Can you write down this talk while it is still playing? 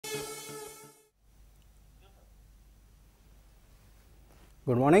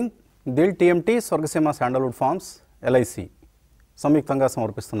Good morning. Dil TMT Swargaseema sandalwood forms LIC సంయుక్తంగా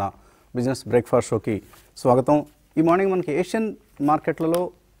సమర్పిస్తున్న business breakfast షోకి స్వాగతం. ఈ మార్నింగ్ మనకి ఏషియన్ మార్కెట్లలో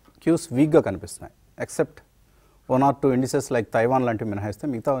క్యూస్ వీక్గా కనిపిస్తున్నాయి. Except 1 or 2 indices like Taiwan లాంటివి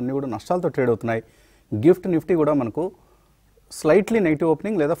మినహాయిస్తే మిగతా అన్నీ కూడా నష్టాలతో ట్రేడ్ అవుతున్నాయి. గిఫ్ట్ నిఫ్టీ కూడా మనకు స్లైట్లీ నెగిటివ్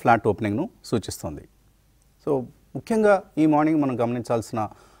ఓపెనింగ్ లేదా ఫ్లాట్ ఓపెనింగ్ను సూచిస్తుంది. సో ముఖ్యంగా ఈ మార్నింగ్ మనం గమనించాల్సిన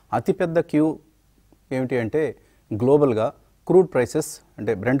అతిపెద్ద క్యూ ఏమిటి అంటే గ్లోబల్గా క్రూడ్ ప్రైసెస్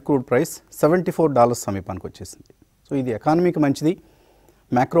అంటే బ్రెంట్ క్రూడ్ ప్రైస్ $74 సమీపానికి వచ్చేసింది. సో ఇది ఎకానమీకి మంచిది,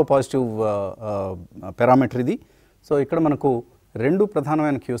 మ్యాక్రో పాజిటివ్ పారామీటర్ ఇది. సో ఇక్కడ మనకు రెండు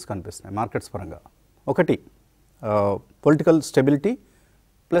ప్రధానమైన క్యూస్ కనిపిస్తున్నాయి మార్కెట్స్ పరంగా. ఒకటి political stability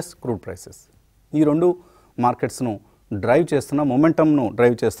plus crude prices. ఈ రెండు మార్కెట్స్ను డ్రైవ్ చేస్తున్న మొమెంటమ్ను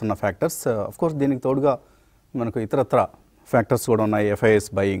డ్రైవ్ చేస్తున్న ఫ్యాక్టర్స్. కోర్స్ దీనికి తోడుగా మనకు ఇతరత్ర ఫ్యాక్టర్స్ కూడా ఉన్నాయి. FIS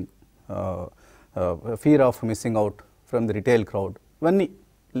buying, fear of missing out from the retail crowd, ఇవన్నీ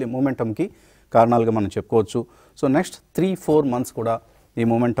మొమెంటమ్కి కారణాలుగా మనం చెప్పుకోవచ్చు. సో నెక్స్ట్ 3-4 months కూడా ఈ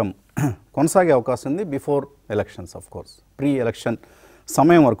మొమెంటమ్ కొనసాగే అవకాశం ఉంది before elections. Course pre election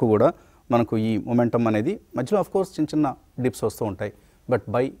సమయం వరకు కూడా మనకు ఈ మొమెంటమ్ అనేది మధ్యలో కోర్స్ చిన్న చిన్న డిప్స్ వస్తూ ఉంటాయి, బట్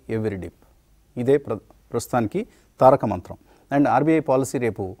బై ఎవ్రీ డిప్ ఇదే ప్రస్తుతానికి తారక మంత్రం. అండ్ RBI పాలసీ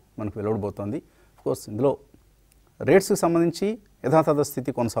రేపు మనకు వెలువడబోతోంది. కోర్స్ ఇందులో రేట్స్కి సంబంధించి యథాతథ స్థితి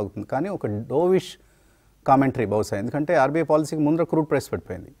కొనసాగుతుంది, కానీ ఒక డోవిష్ కామెంటరీ బహుశా, ఎందుకంటే RBI పాలసీకి ముందర క్రూడ్ ప్రైస్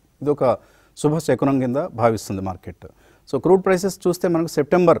పడిపోయింది. ఇది ఒక శుభ శకునం కింద భావిస్తుంది మార్కెట్. సో క్రూడ్ ప్రైసెస్ చూస్తే మనకు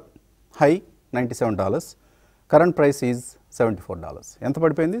September high $97, current price is $74. ఎంత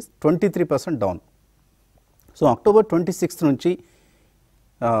పడిపోయింది? 23% డౌన్. సో అక్టోబర్ 26 నుంచి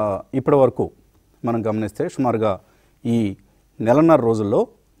ఇప్పటి వరకు మనం గమనిస్తే సుమారుగా ఈ నెలన్నర రోజుల్లో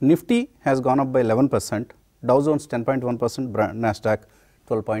Nifty has gone up by 11%, dough Jones 10.1%, Nasdaq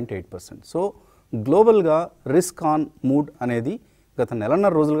 12.8%. So గ్లోబల్గా risk on mood అనేది గత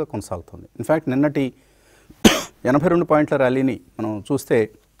నెలన్నర రోజులుగా కొనసాగుతుంది. ఇన్ఫ్యాక్ట్ నిన్నటి 82 పాయింట్ల ర్యాలీని మనం చూస్తే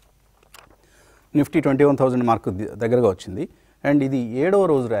నిఫ్టీ 21,000 మార్కు దగ్గరగా వచ్చింది. అండ్ ఇది 7వ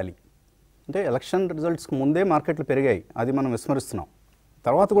రోజు ర్యాలీ. అంటే ఎలక్షన్ రిజల్ట్స్కి ముందే మార్కెట్లు పెరిగాయి, అది మనం విస్మరిస్తున్నాం.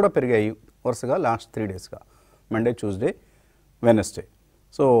 తర్వాత కూడా పెరిగాయి వరుసగా last 3 daysగా, Monday, Tuesday, Wednesday.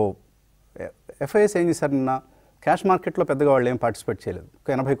 So FIS ఏం చేశారు? నిన్న క్యాష్ మార్కెట్లో పెద్దగా వాళ్ళు ఏం పార్టిసిపేట్ చేయలేదు.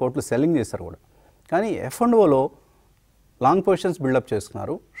 ఒక 80 కోట్లు సెల్లింగ్ చేశారు కూడా. కానీ F&Oలో లాంగ్ పొజిషన్స్ బిల్డప్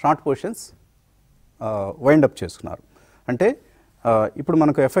చేసుకున్నారు, షార్ట్ పొజిషన్స్ వైండప్ చేసుకున్నారు. అంటే ఇప్పుడు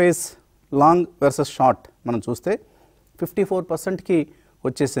మనకు FIS లాంగ్ వర్సెస్ షార్ట్ మనం చూస్తే 54%కి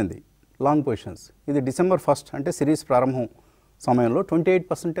వచ్చేసింది లాంగ్ పొజిషన్స్. ఇది December 1st అంటే సిరీస్ ప్రారంభం సమయంలో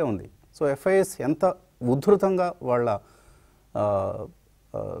 28% ఉంది. సో FIS ఎంత ఉధృతంగా వాళ్ళ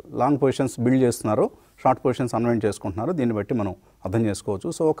లాంగ్ పొజిషన్స్ బిల్డ్ చేస్తున్నారో, షార్ట్ పొజిషన్స్ అన్వైండ్ చేసుకుంటున్నారో దీన్ని బట్టి మనం అర్థం చేసుకోవచ్చు.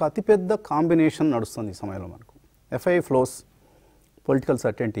 సో ఒక అతిపెద్ద కాంబినేషన్ నడుస్తుంది ఈ సమయంలో మనకు. FI flows, political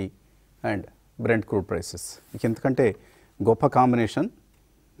certainty and Brent crude prices. ఇంతకంటే గొప్ప కాంబినేషన్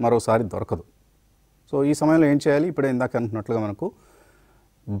మరోసారి దొరకదు. సో ఈ సమయంలో ఏం చేయాలి? ఇప్పుడే ఇందాక అనుకున్నట్లుగా మనకు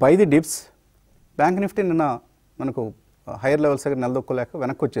by the dips. Bank Nifty నిన్న మనకు హైయర్ లెవెల్స్ దగ్గర నిలదొక్కలేక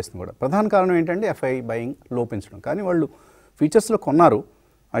వెనక్కి వచ్చేసింది కూడా. ప్రధాన కారణం ఏంటంటే FI బయింగ్ లోపించడం. కానీ వాళ్ళు ఫ్యూచర్స్లో కొన్నారు.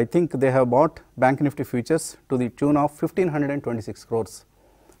 I think they have bat bank Nifty futures to the tune of 1,526 crores.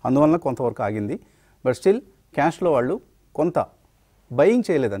 అందువలన కొంతవరకు ఆగింది. బట్ స్టిల్ క్యాష్లో వాళ్ళు కొంత బయింగ్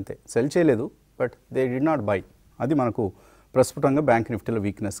చేయలేదు, అంతే, సెల్ చేయలేదు, but they did not by. అది మనకు ప్రస్ఫుటంగా బ్యాంక్ నిఫ్టీలో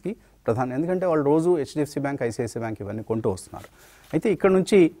వీక్నెస్కి ప్రధానం. ఎందుకంటే వాళ్ళు రోజు HDFC బ్యాంక్, ICICI బ్యాంక్ ఇవన్నీ కొంటూ వస్తున్నారు. అయితే ఇక్కడ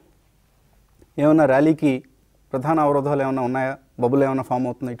నుంచి ఏమైనా ర్యాలీకి ప్రధాన అవరోధాలు ఏమైనా ఉన్నాయా, బబుల్ ఏమైనా ఫామ్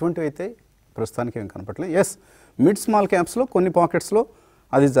అవుతుందా, ఇటువంటివి అయితే ప్రస్తుతానికి ఏం కనపట్లేదు. ఎస్, మిడ్ స్మాల్ క్యాప్స్లో కొన్ని పాకెట్స్లో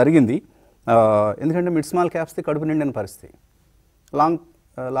అది జరిగింది. ఎందుకంటే మిడ్ స్మాల్ క్యాప్స్ది కడుపు నిండిన పరిస్థితి,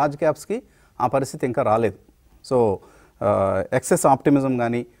 లార్జ్ క్యాప్స్కి ఆ పరిస్థితి ఇంకా రాలేదు. సో ఎక్సెస్ ఆప్టిమిజం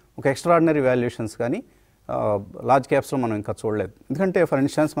కానీ, ఒక ఎక్స్ట్రాడినరీ వాల్యుయేషన్స్ కానీ లార్జ్ క్యాప్స్లో మనం ఇంకా చూడలేదు. ఎందుకంటే ఫర్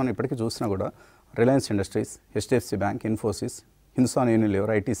ఇన్స్టాన్స్ మనం ఇప్పటికీ చూసినా కూడా Reliance industries, HDFC bank, Infosys, Hindustan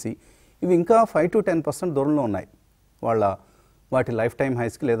Unilever, ITC ఇవి ఇంకా 5 to 10% దూరంలో ఉన్నాయి వాటి లైఫ్ టైమ్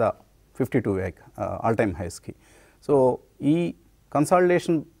హైస్కి లేదా 52-week ఆల్ టైమ్ హైస్కి. సో ఈ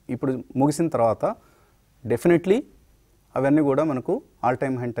కన్సాలిడేషన్ ఇప్పుడు ముగిసిన తర్వాత డెఫినెట్లీ అవన్నీ కూడా మనకు ఆల్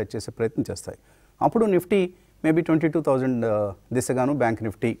టైమ్ హై టచ్ చేసే ప్రయత్నం చేస్తాయి. అప్పుడు Nifty maybe 22,000 దిశగాను, bank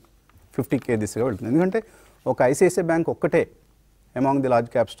Nifty 50K దిశగా వెళ్తుంది. ఎందుకంటే ఒక ICICI బ్యాంక్ ఒక్కటే among the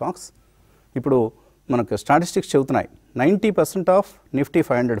large cap stocks ఇప్పుడు మనకు స్టాటిస్టిక్స్ చెబుతున్నాయి 90% of Nifty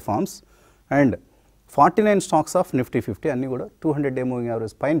 500 forms and 49 stocks of Nifty 50 అన్నీ కూడా 200-day మూవింగ్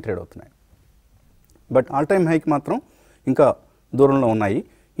యావరేజ్ పైన ట్రేడ్ అవుతున్నాయి. బట్ ఆల్ టైమ్ హైకి మాత్రం ఇంకా దూరంలో ఉన్నాయి.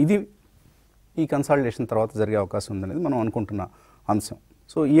 ఇది ఈ కన్సాలిడేషన్ తర్వాత జరిగే అవకాశం ఉందనేది మనం అనుకుంటున్న అంశం.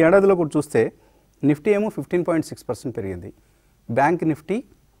 సో ఈ ఏడాదిలో కూడా చూస్తే నిఫ్టీ ఏమో 15.6% పెరిగింది, బ్యాంక్ నిఫ్టీ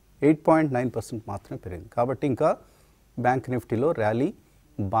 8.9% మాత్రమే పెరిగింది. కాబట్టి ఇంకా బ్యాంక్ నిఫ్టీలో ర్యాలీ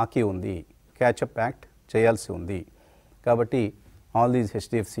బాకీ ఉంది, క్యాచప్ యాక్ట్ చేయాల్సి ఉంది. కాబట్టి ఆల్ దీస్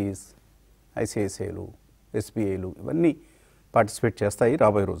హెచ్డిఎఫ్సిస్, ఐసిఐసిఐలు, ఎస్బీఐలు ఇవన్నీ పార్టిసిపేట్ చేస్తాయి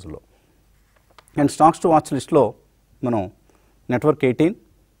రాబోయే రోజుల్లో. అండ్ స్టాక్స్ టు వాచ్ లిస్ట్లో మనం నెట్వర్క్ 18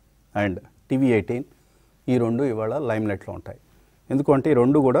 అండ్ TV18 ఈ రెండు ఇవాళ లైమ్లైట్లో ఉంటాయి. ఎందుకంటే ఈ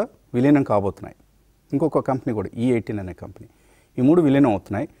రెండు కూడా విలీనం కాబోతున్నాయి. ఇంకొక కంపెనీ కూడా E18 అనే కంపెనీ, ఈ మూడు విలీనం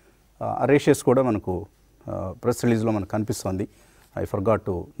అవుతున్నాయి. ఆ రేషియోస్ కూడా మనకు ప్రెస్ రిలీజ్లో మనకు కనిపిస్తుంది. I forgot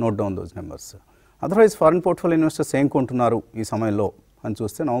to note down those numbers. Otherwise foreign portfolio investors ఏం కొంటున్నారు ఈ సమయంలో అని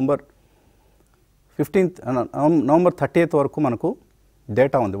చూస్తే నవంబర్ 30th వరకు మనకు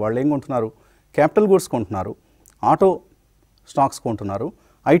డేటా ఉంది. వాళ్ళు ఏం కొంటున్నారు? క్యాపిటల్ గూడ్స్ కొంటున్నారు, ఆటో స్టాక్స్ కొంటున్నారు,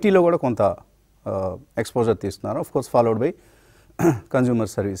 ఐటీలో కూడా కొంత ఎక్స్పోజర్ తీస్తున్నారు. Of course followed by consumer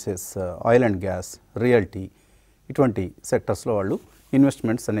services, oil and gas, realty, ఇటువంటి సెక్టర్స్లో వాళ్ళు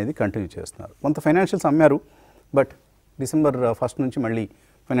ఇన్వెస్ట్మెంట్స్ అనేది కంటిన్యూ చేస్తున్నారు. కొంత ఫైనాన్షియల్స్ అమ్మారు, బట్ December 1st నుంచి మళ్ళీ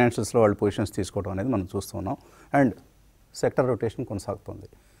ఫైనాన్షియల్స్లో వాళ్ళు పొజిషన్స్ తీసుకోవడం అనేది మనం చూస్తూ ఉన్నాం. అండ్ సెక్టర్ రొటేషన్ కొనసాగుతుంది.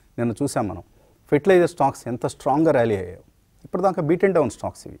 నిన్న చూసాం మనం ఫెర్టిలైజర్ స్టాక్స్ ఎంత స్ట్రాంగ్గా ర్యాలీ అయ్యాయో. ఇప్పటిదాకా బీట్ అండ్ డౌన్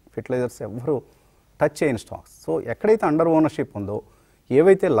స్టాక్స్ ఇవి, ఫెర్టిలైజర్స్ ఎవరు టచ్ చేయని స్టాక్స్. సో ఎక్కడైతే అండర్ ఓనర్షిప్ ఉందో,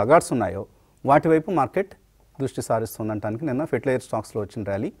 ఏవైతే లగార్డ్స్ ఉన్నాయో వాటి వైపు మార్కెట్ దృష్టి సారిస్తుందనడానికి నిన్న ఫెర్టిలైజర్ స్టాక్స్లో వచ్చిన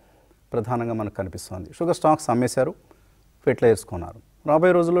ర్యాలీ ప్రధానంగా మనకు కనిపిస్తుంది. షుగర్ స్టాక్స్ అమ్మేశారు, ఫెర్టిలైజర్స్ కొన్నారు.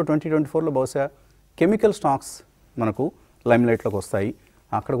 రాబోయే రోజుల్లో 2024లో బహుశా కెమికల్ స్టాక్స్ మనకు లైమ్లైట్లోకి వస్తాయి.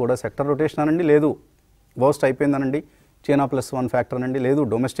 అక్కడ కూడా సెక్టర్ రొటేషన్ అనండి, లేదు బోస్ట్ అయిపోయిందనండి, చైనా +1 ఫ్యాక్టర్ అనండి, లేదు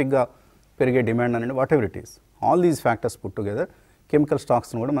డొమెస్టిక్గా పెరిగే డిమాండ్ అనండి, what ever it is, all these factors put together chemical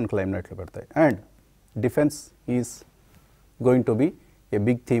స్టాక్స్ను కూడా మనకు లైమ్లైట్లో పెడతాయి. And defence is going to be a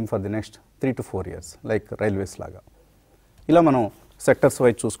big theme for the next 3 to 4 years, like railways లాగా. ఇలా మనం సెక్టర్స్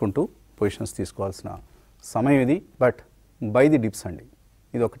వైజ్ చూసుకుంటూ పొజిషన్స్ తీసుకోవాల్సిన సమయం ఇది. బట్ బై ది డిప్స్ అండి,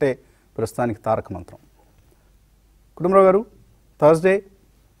 ఇది ఒకటే ప్రస్తుతానికి తారక మంత్రం. కుటుంబరావు గారు, థర్స్డే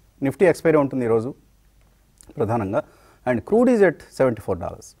నిఫ్టీ ఎక్స్పైరీ ఉంటుంది ఈరోజు ప్రధానంగా, అండ్ క్రూడ్ ఈజ్ ఎట్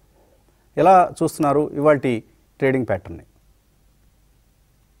 $74. ఎలా చూస్తున్నారు ఇవాల్టి ట్రేడింగ్ ప్యాటర్న్ని?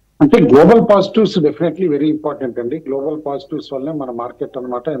 అంటే global positives definitely very important అండి. గ్లోబల్ పాజిటివ్స్ వల్లే మన మార్కెట్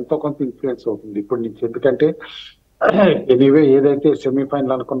అన్నమాట ఎంతో కొంత ఇన్ఫ్లుయెన్స్ అవుతుంది ఇప్పటి నుంచి. ఎందుకంటే ఎనీవే ఏదైతే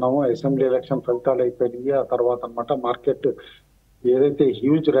సెమీఫైనల్ అనుకున్నామో, అసెంబ్లీ ఎలక్షన్ ఫలితాలు అయిపోయినాయి. ఆ తర్వాత అన్నమాట మార్కెట్ ఏదైతే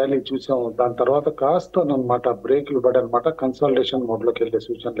హ్యూజ్ ర్యాలీ చూసామో దాని తర్వాత కాస్త అనమాట బ్రేక్లు పడి అనమాట కన్సాలిడేషన్ మోడ్ లోకి వెళ్ళే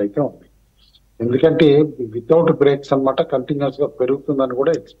సూచనలు అయితే ఉంది. ఎందుకంటే వితౌట్ బ్రేక్స్ అనమాట కంటిన్యూస్ గా పెరుగుతుందని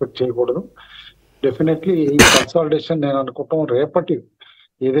కూడా ఎక్స్పెక్ట్ చేయకూడదు. డెఫినెట్లీ ఈ కన్సాలిడేషన్ నేను అనుకుంటాం రేపటి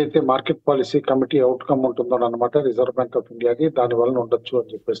ఏదైతే మార్కెట్ పాలసీ కమిటీ అవుట్కమ్ ఉంటుందో అనమాట రిజర్వ్ బ్యాంక్ ఆఫ్ ఇండియాకి, దాని వల్ల ఉండొచ్చు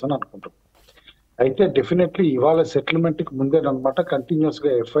అని చెప్పేసి అని అనుకుంటాం. అయితే డెఫినెట్లీ ఇవాళ సెటిల్మెంట్ కి ముందేనమాట కంటిన్యూస్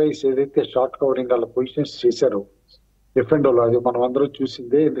గా ఎఫ్ఐస్ ఏదైతే షార్ట్ కవరింగ్ వాళ్ళ పొజిషన్స్ చేశారో ఎఫ్ఎండోలో, అది మనం అందరూ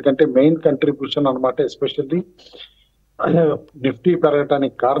చూసిందే. ఎందుకంటే మెయిన్ కంట్రిబ్యూషన్ అనమాట ఎస్పెషల్లీ నిఫ్టీ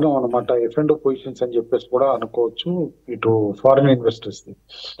పెరగడానికి కారణం అనమాట ఎఫ్ఎండో పొజిషన్స్ అని చెప్పేసి కూడా అనుకోవచ్చు ఇటు ఫారిన్ ఇన్వెస్టర్స్ ని.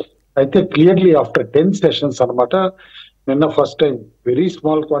 అయితే క్లియర్లీ ఆఫ్టర్ 10 sessions అనమాట నిన్న first time very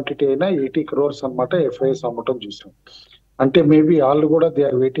small quantity అయినా 80 crores అనమాట ఎఫ్ఐఎస్ అమ్మటం చూసాం. అంటే మేబీ వాళ్ళు కూడా they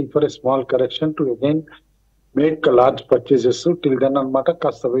are waiting for a small correction to again make large purchases. Till then అనమాట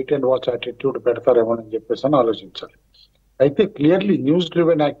కాస్త వెయిట్ అండ్ వాచ్ యాటిట్యూడ్ పెడతారేమో అని చెప్పేసి అని ఆలోచించాలి. అయితే క్లియర్లీ న్యూస్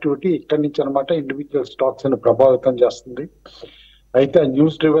డ్రివెన్ యాక్టివిటీ ఇక్కడి నుంచి అనమాట ఇండివిజువల్ స్టాక్స్ ని ప్రభావితం చేస్తుంది. అయితే ఆ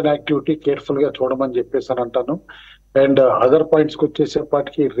న్యూస్ డ్రివెన్ యాక్టివిటీ కేర్ఫుల్ గా చూడమని చెప్పేసి అని అంటాను. అండ్ అదర్ పాయింట్స్ కి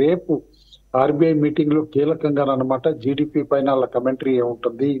వచ్చేసేపాటికి రేపు ఆర్బీఐ మీటింగ్ లో కీలకంగా అనమాట జీడిపి పైన వాళ్ళ కమెంటరీ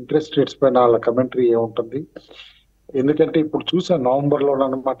ఏముంటుంది, ఇంట్రెస్ట్ రేట్స్ పైన వాళ్ళ కమెంటరీ ఏముంటుంది. ఎందుకంటే ఇప్పుడు చూసా నవంబర్ లో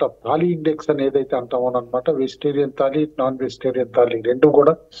అనమాట థాలీ ఇండెక్స్ అని ఏదైతే అంటామో అనమాట vegetarian thali, non vegetarian thali రెండు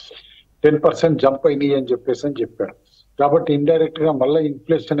కూడా 10% జంప్ అయినాయి అని చెప్పేసి అని చెప్పాడు. కాబట్టి ఇండైరెక్ట్ గా మళ్ళీ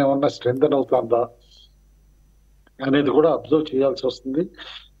ఇన్ఫ్లేషన్ ఏమన్నా స్ట్రెంథన్ అవుతుందా అనేది కూడా అబ్జర్వ్ చేయాల్సి వస్తుంది.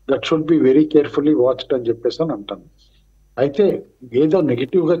 That should be very carefully watched అని చెప్పేసి అని అంటాను. అయితే ఏదో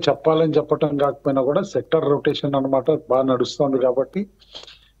నెగిటివ్ గా చెప్పాలని చెప్పటం కాకపోయినా కూడా సెక్టర్ రొటేషన్ అనమాట బాగా నడుస్తుంది. కాబట్టి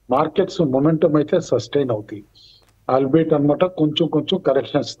మార్కెట్స్ మొమెంటం అయితే సస్టైన్ అవుతాయి, ఆల్బేట్ అనమాట కొంచెం కొంచెం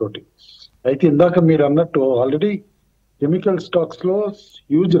కరెక్షన్స్ తోటి. అయితే ఇందాక మీరు అన్నట్టు ఆల్రెడీ కెమికల్ స్టాక్స్ లో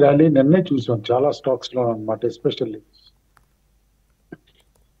హ్యూజ్ ర్యాలీ నిన్నే చూసాం చాలా స్టాక్స్ లో అనమాట. ఎస్పెషల్లీ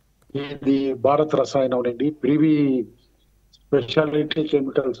ఇది భారత్ రసాయనం అవనండి, ప్రివి స్పెషాలిటీ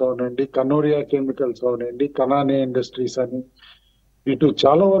కెమికల్స్ అవనండి, కనోరియా కెమికల్స్ అవనండి, కనానే ఇండస్ట్రీస్ అని, ఇటు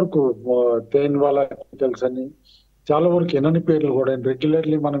చాలా వరకు తేన్వాలా కెమికల్స్ అని చాలా వరకు ఎన్ని పేర్లు కూడా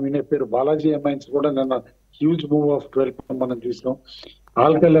రెగ్యులర్లీ మనం వినే పేరు బాలాజీ ఎమైన్స్ కూడా నిన్న హ్యూజ్ మూవ్ ఆఫ్ 12% మనం చూసాం.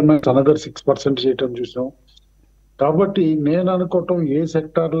 ఆల్కల్ ఎమైన్స్ అనదర్ 6% చేయటం చూసాం. కాబట్టి నేను అనుకోవటం ఏ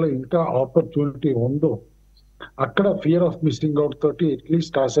సెక్టార్ లో ఇంకా ఆపర్చునిటీ ఉందో అక్కడ ఫియర్ ఆఫ్ మిస్సింగ్ అవుట్ తోటి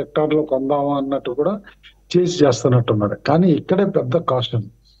అట్లీస్ట్ ఆ సెక్టార్ లో కొందామా అన్నట్టు కూడా చేసి చేస్తున్నట్టున్నారు. కానీ ఇక్కడే పెద్ద కాషన్,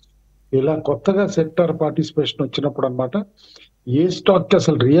 ఇలా కొత్తగా సెక్టార్ పార్టిసిపేషన్ వచ్చినప్పుడు అన్నమాట ఏ స్టాక్ కి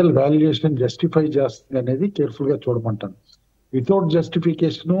అసలు రియల్ వాల్యుయేషన్ జస్టిఫై చేస్తుంది అనేది కేర్ఫుల్ గా చూడమంటాను. వితౌట్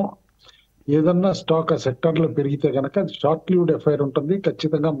జస్టిఫికేషన్ ఏదన్నా స్టాక్ ఆ సెక్టార్ లో పెరిగితే కనుక అది షార్ట్ లివ్డ్ ఎఫైర్ ఉంటుంది,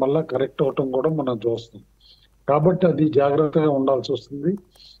 ఖచ్చితంగా మళ్ళా కరెక్ట్ అవటం కూడా మనం చూస్తాం. కాబట్టి అది జాగ్రత్తగా ఉండాల్సి వస్తుంది.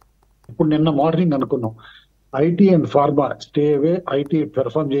 ఇప్పుడు నిన్న మార్నింగ్ అనుకున్నాం IT and pharma stay away, IT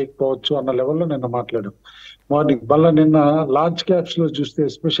perform చేయకపోవచ్చు అన్న లెవెల్లో నిన్న మాట్లాడాం మార్నింగ్. మళ్ళీ నిన్న లార్జ్ క్యాప్స్ లో చూస్తే,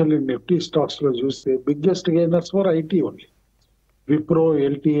 ఎస్పెషల్లీ నిఫ్టీ స్టాక్స్ లో చూస్తే biggest gainers for IT only. Wipro,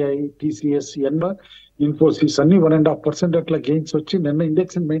 LTI, TCS, Infosys అన్ని 1.5% అట్లా గెయిన్స్ వచ్చి నిన్న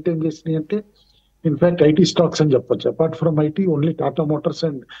ఇండెక్స్ మెయింటైన్ చేసినాయి. అంటే ఇన్ఫాక్ట్ ఐటీ స్టాక్స్ అని చెప్పొచ్చు. Apart from IT only Tata Motors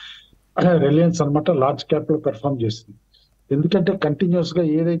and Reliance అనమాట లార్జ్ క్యాప్ లో పెర్ఫార్మ్ చేసింది. ఎందుకంటే కంటిన్యూస్ గా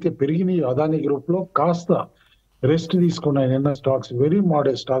ఏదైతే పెరిగినాయో అదానీ గ్రూప్ లో కాస్త రెస్ట్ తీసుకున్నాయి నిన్న stocks. Very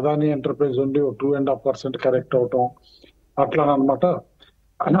modest. Adani enterprise ఉండి 2.5% కరెక్ట్ అవటం అట్లా అనమాట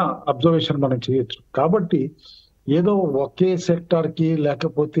అబ్జర్వేషన్ మనం చేయొచ్చు. కాబట్టి ఏదో ఒకే సెక్టార్ కి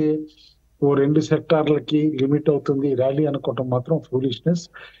లేకపోతే ఓ 2 సెక్టార్లకి లిమిట్ అవుతుంది ర్యాలీ అనుకోవటం మాత్రం ఫూలిష్నెస్.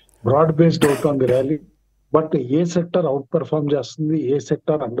 బ్రాడ్ బేస్డ్ అవుతుంది rally. But A sector out perform చేస్తుంది, ఏ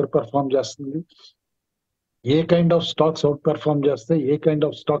సెక్టర్ అండర్ పెర్ఫార్మ్ చేస్తుంది, ఏ kind of stocks out perform చేస్తాయి, ఏ kind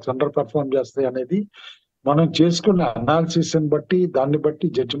of stocks under perform చేస్తాయి అనేది మనం చేసుకున్న అనాలిసిస్ బట్టి, దాన్ని బట్టి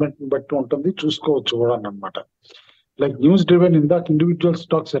జడ్జిమెంట్ బట్టి ఉంటుంది, చూసుకోవచ్చు కూడా అనమాట. లైక్ న్యూస్ డ్రివెన్ ఇందాక ఇండివిజువల్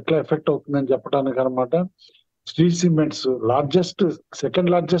స్టాక్స్ ఎట్లా ఎఫెక్ట్ అవుతుందని చెప్పడానికి అనమాట. Shri cements largest, second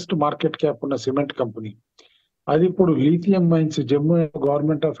largest market cap ఉన్న సిమెంట్ కంపెనీ, అది ఇప్పుడు lithium mines Jammu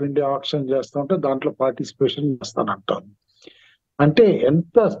government of India auction చేస్తా ఉంటే దాంట్లో పార్టిసిపేషన్ చేస్తానంటాను. అంటే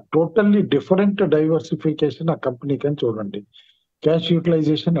ఎంత టోటల్లీ డిఫరెంట్ డైవర్సిఫికేషన్ ఆ కంపెనీకి అని చూడండి. క్యాష్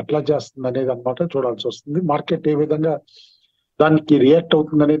యూటిలైజేషన్ ఎట్లా చేస్తుంది అనేది అనమాట చూడాల్సి వస్తుంది. మార్కెట్ ఏ విధంగా దానికి రియాక్ట్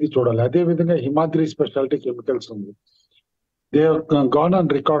అవుతుంది అనేది చూడాలి. అదే విధంగా హిమాద్రి స్పెషాలిటీ కెమికల్స్ ఉంది. దే గాన్ ఆన్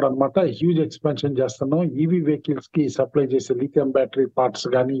రికార్డ్ అనమాట, హ్యూజ్ ఎక్స్పాన్షన్ చేస్తున్నాం. ఈవీ వెహికల్స్ కి సప్లై చేసే లిథియం బ్యాటరీ పార్ట్స్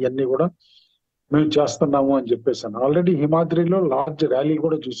కానీ ఇవన్నీ కూడా మేము చేస్తున్నాము అని చెప్పేసాను. ఆల్రెడీ హిమాద్రిలో లార్జ్ ర్యాలీ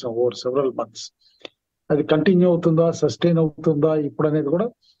కూడా చూసాం ఓవర్ సెవరల్ మంత్స్. అది కంటిన్యూ అవుతుందా, సస్టైన్ అవుతుందా ఇప్పుడు అనేది కూడా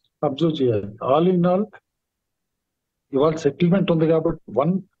అబ్జర్వ్ చేయాలి. ఆల్ ఇన్ ఆల్ ఇవాళ సెటిల్మెంట్ ఉంది కాబట్టి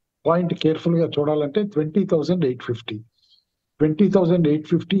వన్ పాయింట్ కేర్ఫుల్ గా చూడాలంటే 20,850.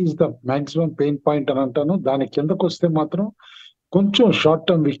 20,850 is the maximum pain point అని అంటాను. దాని కిందకు వస్తే మాత్రం కొంచెం షార్ట్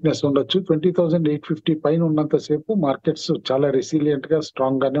టర్మ్ వీక్నెస్ ఉండొచ్చు. 20,850 పైన ఉన్నంతసేపు మార్కెట్స్ చాలా రెసిలియంట్ గా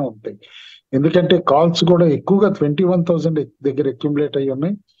స్ట్రాంగ్ గానే ఉంటాయి. ఎందుకంటే కాల్స్ కూడా ఎక్కువగా 21,000 దగ్గర అక్యుములేట్ అయ్యి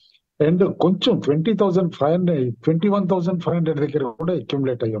ఉన్నాయి. అండ్ కొంచెం 21,500 దగ్గర కూడా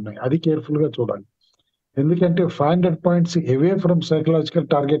అక్యుములేట్ అయ్యి ఉన్నాయి. అది కేర్ఫుల్ గా చూడాలి. ఎందుకంటే 500 points away from psychological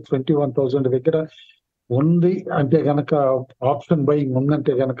target 21,000 దగ్గర ఉంది అంటే గనక, ఆప్షన్ బయింగ్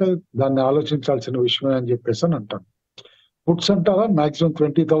ఉందంటే గనక దాన్ని ఆలోచించాల్సిన విషయమే అని చెప్పేసి అని అంటాను. పుట్స్ అంటారా మాక్సిమం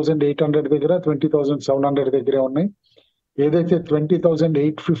 20,800 దగ్గర, 20,700 దగ్గరే ఉన్నాయి. ఏదైతే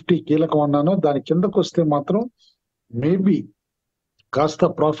 20,850 కీలకం అన్నానో దాని కిందకు వస్తే మాత్రం మేబీ కాస్త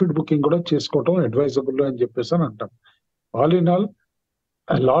ప్రాఫిట్ బుకింగ్ కూడా చేసుకోవటం అడ్వైజబుల్ అని చెప్పేసి అని అంటాం. All in all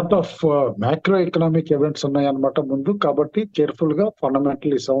lot of macro economic events ఉన్నాయన్నమాట ముందు. కాబట్టి కేర్ఫుల్ గా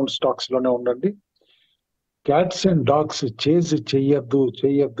ఫండమెంటలీ సౌండ్ స్టాక్స్ లోనే ఉండండి. క్యాట్స్ అండ్ డాగ్స్ చేజ్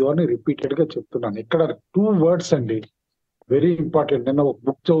చెయ్యొద్దు అని రిపీటెడ్ గా చెప్తున్నాను. ఇక్కడ 2 వర్డ్స్ అండి వెరీ ఇంపార్టెంట్. నిన్న ఒక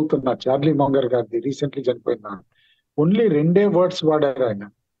బుక్ చదువుతున్నా, చార్లీ మాంగర్ గారిది, రీసెంట్లీ చనిపోయిన. ఓన్లీ 2 వర్డ్స్ వాడారు ఆయన,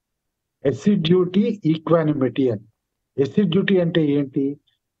 ఎసిడ్యూటీ, ఈక్వానిమిటీ అని. ఎసిడ్యూటీ అంటే ఏంటి?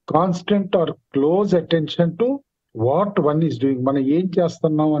 Constant or close attention to what one is doing. మనం ఏం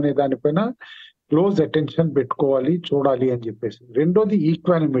చేస్తున్నాం అనే దానిపైన క్లోజ్ అటెన్షన్ పెట్టుకోవాలి, చూడాలి అని చెప్పేసి. రెండోది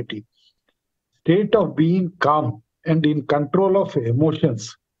equanimity, state of being com and in control of emotions,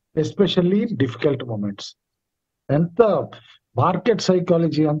 especially difficult moments. ఎంత మార్కెట్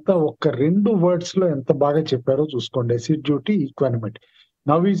సైకాలజీ అంతా ఒక్క 2 వర్డ్స్ లో ఎంత బాగా చెప్పారో చూసుకోండి. ఎసిడ్యూటీ, equanimity.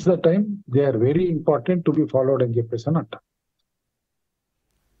 Now is the time, they are very important to be followed అని చెప్పేసి అని అంట.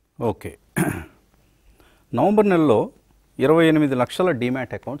 ఓకే, నవంబర్ నెలలో 28 లక్షల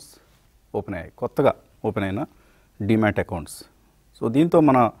డీమ్యాట్ అకౌంట్స్ ఓపెన్ అయ్యాయి, కొత్తగా ఓపెన్ అయిన డీమ్యాట్ అకౌంట్స్. సో దీంతో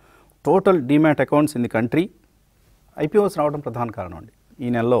మన total demat accounts in the country, IPOs రావడం ప్రధాన కారణం అండి. ఈ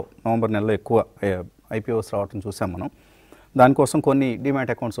నెలలో, నవంబర్ నెలలో ఎక్కువ ఐపీఓస్ రావడం చూసాం మనం. దానికోసం కొన్ని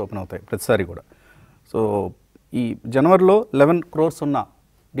డీమ్యాట్ అకౌంట్స్ ఓపెన్ అవుతాయి ప్రతిసారి కూడా. సో ఈ జనవరిలో 11 crores ఉన్న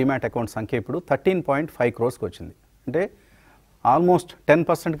డీమ్యాట్ అకౌంట్ సంఖ్య ఇప్పుడు 13.5 crores వచ్చింది. అంటే ఆల్మోస్ట్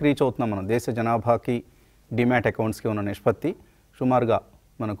 10%కి రీచ్ అవుతున్నాం మనం. దేశ జనాభాకి డీమ్యాట్ అకౌంట్స్కి ఉన్న నిష్పత్తి సుమారుగా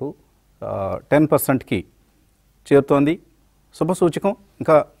మనకు 10%కి చేరుతోంది. శుభసూచకం.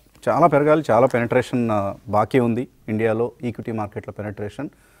 ఇంకా చాలా పెరగాలి, చాలా పెనట్రేషన్ బాకీ ఉంది ఇండియాలో. ఈక్విటీ మార్కెట్ల పెనట్రేషన్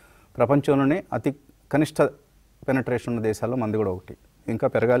ప్రపంచంలోనే అతి కనిష్ట పెనట్రేషన్ ఉన్న దేశాల్లో మంది కూడా ఒకటి. ఇంకా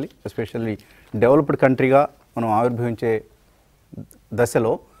పెరగాలి. ఎస్పెషల్లీ డెవలప్డ్ కంట్రీగా మనం ఆవిర్భవించే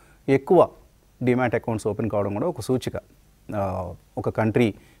దశలో ఎక్కువ డిమాట్ అకౌంట్స్ ఓపెన్ కావడం కూడా ఒక సూచిక. ఒక కంట్రీ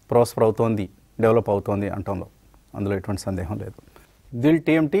ప్రాస్పర్ అవుతోంది, డెవలప్ అవుతోంది అంటంలో అందులో ఎటువంటి సందేహం లేదు. Dil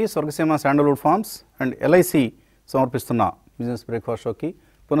TMT, Swargaseema sandalwood forms and LIC సమర్పిస్తున్న బిజినెస్ బ్రేక్ఫాస్ట్ షోకి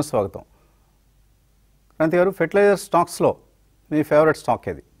పునఃస్వాగతం. క్రాంతి గారు, ఫెర్టిలైజర్ స్టాక్స్లో మీ ఫేవరెట్ స్టాక్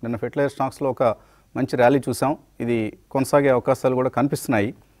ఏది? నిన్న ఫెర్టిలైజర్ స్టాక్స్లో ఒక మంచి ర్యాలీ చూసాం, ఇది కొనసాగే అవకాశాలు కూడా కనిపిస్తున్నాయి.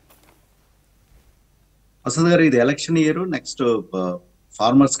 వసంత్ గారు, ఇది ఎలక్షన్ ఇయర్, నెక్స్ట్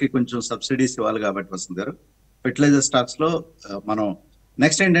ఫార్మర్స్ కి కొంచెం సబ్సిడీస్ ఇవ్వాలి కాబట్టి వసంత్ గారు ఫెర్టిలైజర్ స్టాక్స్ లో మనం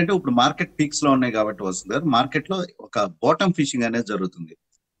నెక్స్ట్ ఏంటంటే ఇప్పుడు మార్కెట్ పీక్స్ లో ఉన్నాయి కాబట్టి వసంత్ గారు మార్కెట్ లో ఒక బాటమ్ ఫిషింగ్ అనేది జరుగుతుంది.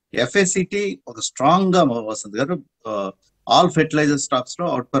 ఎఫ్ఏసిటీ ఒక స్ట్రాంగ్ గా వసంత్ గారు ఆల్ ఫెర్టిలైజర్ స్టాక్స్ లో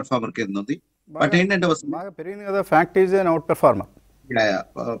అవుట్ పెర్ఫార్మర్ కింద ఉంది. బట్ ఏంటంటే బాగా పెరిగింది కదా, fact is N out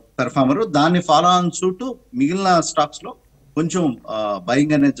performer, దాన్ని ఫాలో ఆన్ సూటు మిగిలిన స్టాక్స్ లో కొంచెం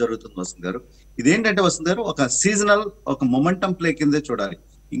బయింగ్ అనేది జరుగుతుంది వసంత్ గారు. ఇదేంటంటే వసంత్ గారు ఒక సీజనల్ ఒక మొమెంటం ప్లే కిందే చూడాలి.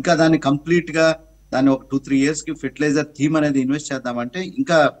 ఇంకా దాన్ని కంప్లీట్ గా దాన్ని ఒక 2-3 years కి ఫెర్టిలైజర్ థీమ్ అనేది ఇన్వెస్ట్ చేద్దామంటే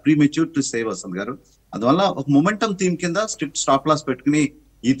ఇంకా pre mature to save Vasant గారు. అందువల్ల ఒక మొమెంటం థీమ్ కింద స్ట్రిక్ట్ స్టాప్ లాస్ పెట్టుకుని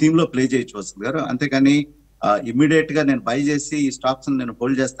ఈ థీమ్ లో ప్లే చేయొచ్చు వసంత్ గారు. అంతేకాని ఇమ్మీడియట్ గా నేను బై చేసి ఈ స్టాక్స్ నేను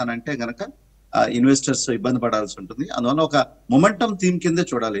హోల్డ్ చేస్తానంటే గనక ఇన్వెస్టర్స్ ఇబ్బంది పడాల్సి ఉంటుంది. అందువల్ల ఒక మొమెంటం థీమ్ కిందే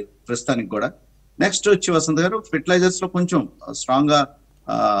చూడాలి ప్రస్తుతానికి కూడా. నెక్స్ట్ వచ్చి వసంత్ గారు ఫెర్టిలైజర్స్ లో కొంచెం స్ట్రాంగ్ గా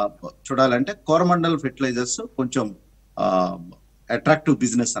చూడాలంటే కోరమండల్ ఫెర్టిలైజర్స్ కొంచెం అట్రాక్టివ్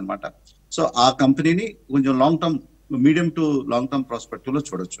బిజినెస్ అన్నమాట. సో ఆ కంపెనీని కొంచెం long term, medium to long term prospective లో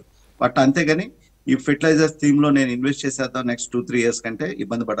చూడొచ్చు. బట్ అంతేగాని ఈ ఫెర్టిలైజర్స్ థీమ్ లో నేను ఇన్వెస్ట్ చేసేద్దాం నెక్స్ట్ 2-3 years కంటే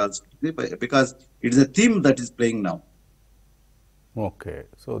ఇబ్బంది పడాల్సి ఉంటుంది. Because it's a theme that is playing now. Okay,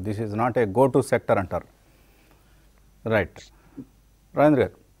 so this is not a go to sector అంటారు. రైట్. రాజేంద్ర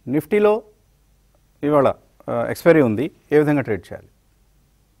గారు, నిఫ్టీలో ఇవాళ ఎక్స్పైరీ ఉంది, ఏ విధంగా ట్రేడ్ చేయాలి?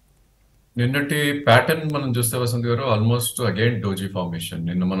 నిన్నటి ప్యాటర్న్ మనం చూస్తే వసంత్ గారు ఆల్మోస్ట్ అగైన్ డోజీ ఫార్మేషన్.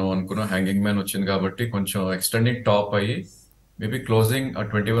 నిన్న మనం అనుకున్న హ్యాంగింగ్ మ్యాన్ వచ్చింది కాబట్టి కొంచెం ఎక్స్టెండింగ్ టాప్ అయ్యి మేబీ క్లోజింగ్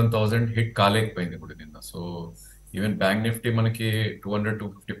 21,000 హిట్ కాలేకపోయింది ఇప్పుడు నిన్న. సో ఈవెన్ బ్యాంక్ నిఫ్టీ మనకి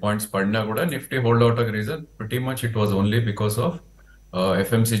 200-250 పాయింట్స్ పడినా కూడా Nifty hold out of reason pretty much it was only because of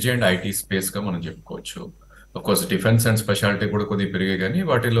FMCG and IT space గా మనం చెప్పుకోవచ్చు. కోర్స్ డిఫెన్స్ అండ్ స్పెషాలిటీ కూడా కొద్దిగా పెరిగాయి కానీ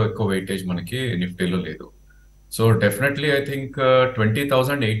వాటిలో ఎక్కువ వెయిటేజ్ మనకి నిఫ్టీలో లేదు. సో డెఫినెట్లీ ఐ థింక్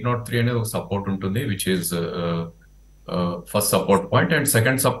 20,803 అనేది ఒక సపోర్ట్ ఉంటుంది, which is first support point. And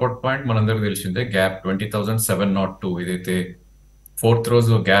second support point మనందరికి తెలిసిందే గ్యాప్ 20,702, ఏదైతే 4th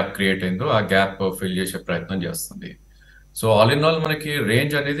రోజు గ్యాప్ క్రియేట్ అయిందో ఆ గ్యాప్ ఫిల్ చేసే ప్రయత్నం చేస్తుంది. సో ఆల్ ఇన్ ఆల్ మనకి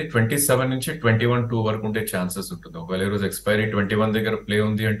రేంజ్ అనేది 27 నుంచి 21,2 వరకు ఉండే ఛాన్సెస్ ఉంటుంది. ఒకవేళ ఈ రోజు ఎక్స్పైరీ 21 దగ్గర ప్లే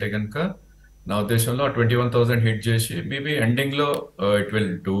ఉంది అంటే కనుక నా ఉద్దేశంలో 21,000 హిట్ చేసి మేబీ ఎండింగ్ లో it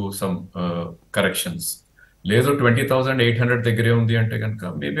will do some corrections. లేదు 20,800 దగ్గరే ఉంది అంటే కనుక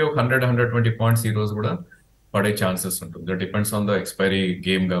మేబీ ఒక 100-120 పాయింట్స్ ఈ రోజు కూడా పడే ఛాన్సెస్ ఉంటుంది. That depends on the expiry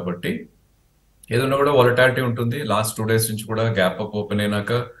game కాబట్టి ఏదైనా కూడా వాలటాలిటీ ఉంటుంది. లాస్ట్ 2 days నుంచి కూడా గ్యాప్ అప్ ఓపెన్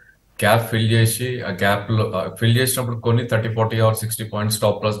అయినాక గ్యాప్ ఫిల్ చేసి ఆ గ్యాప్ లో ఫిల్ చేసినప్పుడు కొన్ని 30-40 or 60 పాయింట్స్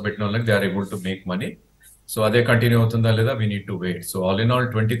స్టాప్ లాస్ పెట్టిన వాళ్ళకి they are able to make money. So అదే కంటిన్యూ అవుతుందా లేదా we need to wait. So all in all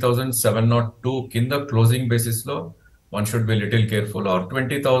 20,702 కింద క్లోజింగ్ బేసిస్ లో one should be little careful, or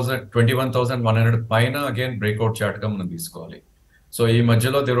 21,100 పైన అగైన్ బ్రేక్అవుట్ చార్ట్ గా మనం తీసుకోవాలి. సో ఈ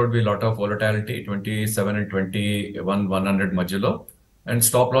మధ్యలో there would be lot of volatility 27 and 21,100 మధ్యలో, అండ్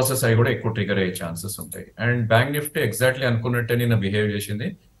స్టాప్ లాసెస్ అవి కూడా ఎక్కువ ట్రిగర్ అయ్యే ఛాన్సెస్ ఉంటాయి. అండ్ బ్యాంక్ నిఫ్టీ ఎగ్జాక్ట్లీ అనుకున్నట్టే నిన్న బిహేవ్ చేసింది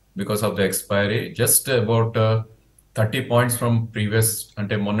because of the expiry. Just about 30 points from previous,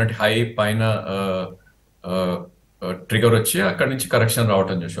 అంటే మొన్నటి హై పైన ట్రిగర్ వచ్చి అక్కడ నుంచి కరెక్షన్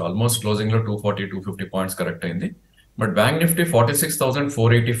రావటం చూసి ఆల్మోస్ట్ క్లోజింగ్ లో 240-250 పాయింట్స్ కరెక్ట్ అయింది. బట్ బ్యాంక్ నిఫ్టీ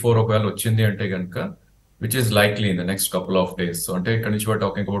 46,484 ఒకవేళ వచ్చింది అంటే కనుక which is likely in the next couple of days. So అంటే ఇక్కడ నుంచి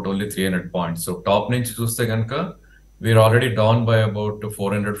talking about only 300 points. So top నుంచి చూస్తే కనుక we are already down by about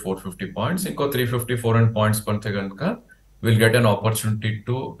 400-450 points. ఇంకో 350-400 పాయింట్స్ పడితే కనుక will get an opportunity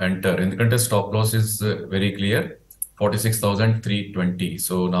to enter. ఎందుకంటే stop loss is very clear 46,320.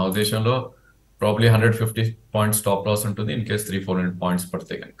 So నా ఉద్దేశంలో ప్రాబ్లీ 150 పాయింట్స్ స్టాప్ లాస్ ఉంటుంది ఇన్ కేస్ 300-400 పాయింట్స్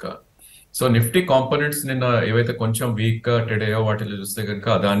పడితే కనుక. సో నిఫ్టీ కాంపోనెంట్స్ నిన్న ఏవైతే కొంచెం వీక్ గా ట్రేడ్ అయ్యో వాటిలో చూస్తే కనుక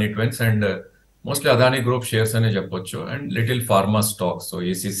Adani twins and mostly Adani group shares అనే చెప్పొచ్చు, and little pharma stocks. So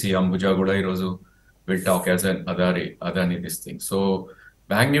ACC, Ambuja కూడా ఈరోజు will talk as an Adani this thing. So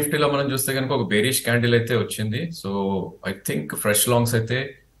bank నిఫ్టీలో మనం చూస్తే కనుక ఒక బేరిష్ క్యాండిల్ అయితే వచ్చింది. So I think fresh longs అయితే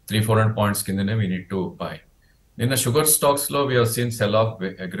 300-400 పాయింట్స్ కిందనే వీ నీడ్ టు బై. నిన్న షుగర్ స్టాక్స్ లో we have seen cell of,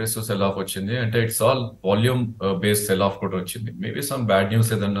 aggressive cell of వచ్చింది. అంటే it's all volume based cell of కూడా వచ్చింది. మేబీ సమ్ బ్యాడ్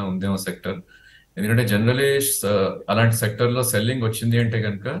న్యూస్ ఏదన్నా ఉందేమో సెక్టర్. ఎందుకంటే జనరలీ అలాంటి సెక్టర్ లో సెల్లింగ్ వచ్చింది అంటే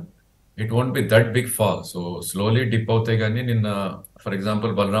కనుక it won't be that big fall. So slowly dip అవుతాయి. కానీ నిన్న ఫర్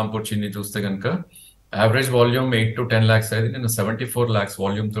ఎగ్జాంపుల్ బలరాంపూర్ చిన్ని చూస్తే కనుక యావరేజ్ వాల్యూమ్ 8 to 10 lakhs అయింది. నిన్న 74 lakhs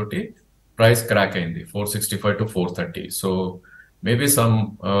వాల్యూమ్ తోటి ప్రైస్ క్రాక్ అయింది 465 to 430. So maybe some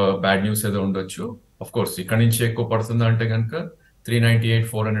bad news ఏదో ఉండొచ్చు. ఆఫ్ కోర్స్ ఇక్కడ నుంచి ఎక్కువ పడుతుందా అంటే కనుక 398,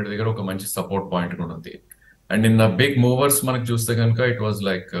 400 దగ్గర ఒక మంచి సపోర్ట్ పాయింట్ కూడా ఉంది. అండ్ నిన్న బిగ్ మూవర్స్ మనకు చూస్తే కనుక it was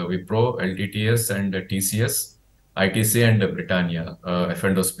like Wipro, LTTS and TCS, ITC and Britannia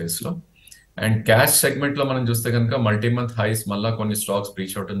ఎఫ్ఎండో space లో. అండ్ క్యాష్ సెగ్మెంట్ లో మనం చూస్తే కనుక మల్టీ మంత్ హైస్ మళ్ళా కొన్ని స్టాక్స్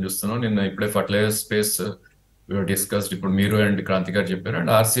బ్రీచ్ అవటం చూస్తున్నాం. నిన్న ఇప్పుడే ఫర్టిలైజర్ స్పేస్ డిస్కస్డ్, ఇప్పుడు మీరు అండ్ క్రాంతి గారు చెప్పారు.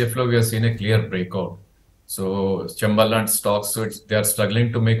 అండ్ ఆర్సీఎఫ్ లో we are seen a clear breakout. So Chambal లాంటి stocks they are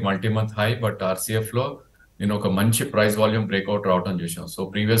struggling to make multi month high, but RCF లో నేను ఒక మంచి ప్రైస్ వాల్యూమ్ బ్రేక్అవుట్ రావడం చూసాం. సో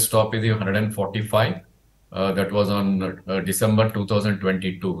ప్రీవియస్ స్టాప్ ఇది 145, that was on December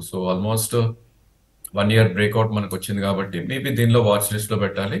 2022. So almost 1 year breakout మనకు వచ్చింది కాబట్టి మేబీ దీనిలో వాచ్ లిస్ట్ లో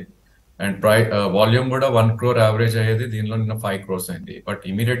పెట్టాలి. అండ్ వాల్యూమ్ కూడా 1 crore యావరేజ్ అయ్యేది, దీనిలో నిన్న 5 crores అయింది. బట్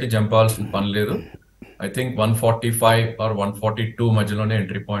ఇమీడియట్లీ జంప్ అవ్వాల్సిన పని లేదు. ఐ థింక్ 145 or 142 మధ్యలోనే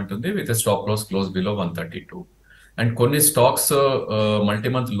ఎంట్రీ పాయింట్ ఉంది with stop loss close below 132. And కొన్ని స్టాక్స్ మల్టీ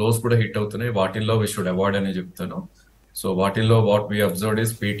మంత్ లోస్ కూడా హిట్ అవుతున్నాయి. వాటిల్లో వి షుడ్ అవాయిడ్ అని చెప్తాను. సో వాటిల్లో what we observed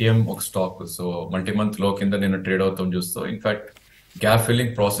is Paytm ఒక స్టాక్. సో మల్టీ మంత్ లో కింద నేను ట్రేడ్ అవుతాం చూస్తాం. ఇన్ఫాక్ట్ గ్యాప్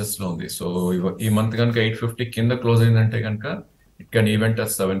ఫిల్లింగ్ ప్రాసెస్ లో ఉంది. సో ఈ మంత్ కనుక 850 కింద క్లోజ్ అయిందంటే కనుక it can event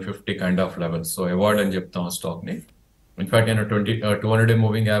 750 kind of level. So avoid అని చెప్తాం ఆ స్టాక్ ని. ఇన్ఫాక్ట్ నేను 200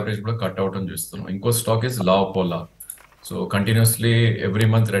 మూవింగ్ యావరేజ్ కూడా కట్ అవుట్ అని చూస్తున్నాం. ఇంకో stock is లాపోలా. So continuously every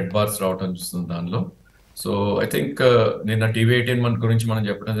month red bars రావటం చూస్తుంది దానిలో. సో ఐ థింక్ నిన్న TV18 మన గురించి మనం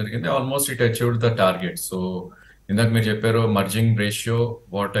చెప్పడం జరిగింది. Almost it achieved the target. So ఇందాక మీరు చెప్పారు merging ratio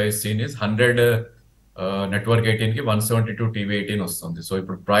what I seen is 100 network 18 కి 172 TV18 వస్తుంది. సో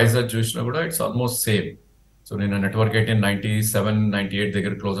ఇప్పుడు ప్రైస్ అది చూసినా కూడా ఇట్స్ ఆల్మోస్ట్ సేమ్. సో నేను నెట్వర్క్ 18 97, 98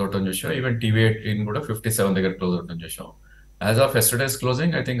 దగ్గర క్లోజ్ అవటం చూసాం. ఈవెన్ TV18 కూడా 57 దగ్గర క్లోజ్ అవటం చూసాం. As of yesterday's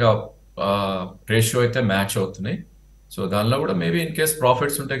closing I think ఆ రేషియో అయితే మ్యాచ్ అవుతున్నాయి. సో దానిలో కూడా మేబీ ఇన్ కేస్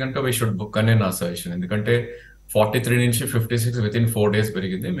ప్రాఫిట్స్ ఉంటే కనుక వీ షుడ్ బుక్ అనే నా సజెషన్. ఎందుకంటే 43 నుంచి 56 విత్ ఇన్ 4 days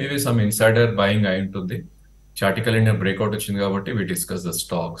పెరిగింది. మేబీ సమ్ ఇన్సైడర్ బయింగ్ అయి ఉంటుంది. చార్టికల్ ఇండియా బ్రేక్అవుట్ వచ్చింది కాబట్టి we discuss the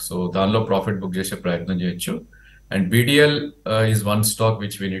stock. So దానిలో ప్రాఫిట్ బుక్ చేసే ప్రయత్నం చేయొచ్చు. And BDL is one stock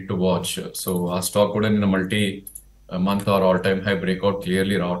which we need to watch. So ఆ స్టాక్ కూడా నిన్న multi month or all time high breakout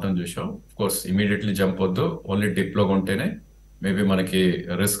clearly రావటం చూసాం. ఆఫ్ కోర్స్ ఇమీడియట్లీ జంప్ వద్దు, ఓన్లీ డిప్ లో కొంటేనే మేబీ మనకి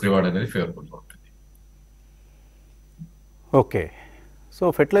రిస్క్ రివార్డ్ అనేది ఫేవరబుల్ గా ఉంటుంది. ఓకే,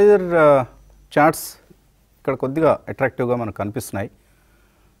 సో ఫెర్టిలైజర్ చార్ట్స్ ఇక్కడ కొద్దిగా అట్రాక్టివ్గా మనకు కనిపిస్తున్నాయి.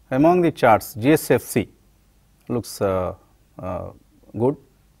 Among the charts GSFC looks good.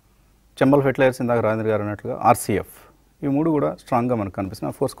 Chambal fertilisers ఇందాక రాజేంద్ర గారు అన్నట్లుగా RCF, ఈ మూడు కూడా స్ట్రాంగ్గా మనకు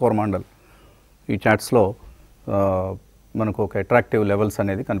కనిపిస్తున్నాయి. అఫ్కోర్స్ కోరమాండల్ ఈ చార్ట్స్లో మనకు ఒక అట్రాక్టివ్ లెవెల్స్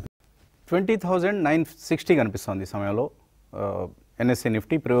అనేది కనిపిస్తుంది. 20,960 కనిపిస్తుంది ఈ సమయంలో. NSE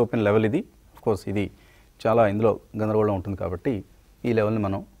Nifty pre open level ఇది. అఫ్కోర్స్ ఇది చాలా ఇందులో గందరగోళం ఉంటుంది కాబట్టి ఈ లెవెల్ని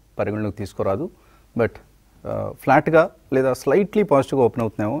మనం పరిగణలోకి తీసుకురాదు. బట్ ఫ్లాట్గా లేదా స్లైట్లీ పాజిటివ్గా ఓపెన్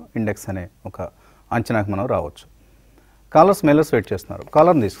అవుతున్నామో ఇండెక్స్ అనే ఒక అంచనాకు మనం రావచ్చు. కాలర్స్ మెయిలర్స్ వెయిట్ చేస్తున్నారు.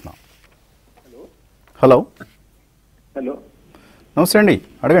 కాలర్ని తీసుకున్నాం. హలో హలో, నమస్తే అండి,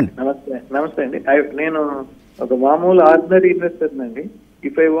 అడగండి. నమస్తే అండి. నేను ఒక మామూలు ఆర్డినరీ ఇన్వెస్టర్ అండి.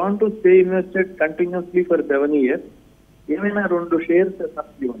 If I want to stay invested continuously for 7 years, ఏమైనా 2 shares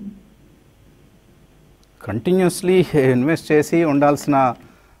ఇవ్వండి. కంటిన్యూస్లీ ఇన్వెస్ట్ చేసి ఉండాల్సిన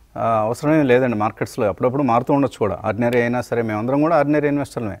అవసరమే లేదండి. మార్కెట్స్లో అప్పుడప్పుడు మారుతూ ఉండొచ్చు కూడా. ఆర్డినరీ అయినా సరే, మేమందరం కూడా ఆర్డినరీ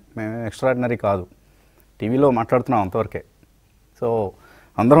ఇన్వెస్టర్లమే, మేము ఎక్స్ట్రాడినరీ కాదు. టీవీలో మాట్లాడుతున్నాం అంతవరకే. సో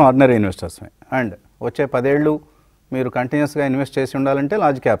అందరం ఆర్డినరీ ఇన్వెస్టర్స్మే. అండ్ వచ్చే 10 ఏళ్ళు మీరు కంటిన్యూస్గా ఇన్వెస్ట్ చేసి ఉండాలంటే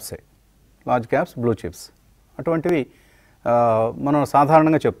లార్జ్ క్యాప్స్, బ్లూ చిప్స్ అటువంటివి మనం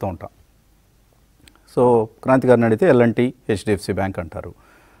సాధారణంగా చెప్తూ ఉంటాం. సో క్రాంతి గారిని అడిగితే L&T, HDFC బ్యాంక్ అంటారు.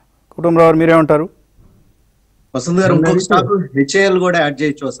 కుటుంబరావు మీరేమంటారు? వసంత్ గారు ఇంకొక స్టాక్ HAL కూడా యాడ్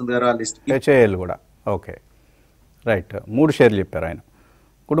చేయొచ్చు వసంత్ గారు ఆ లిస్ట్. HAL కూడా ఓకే, రైట్. 3 షేర్లు చెప్పారు ఆయన.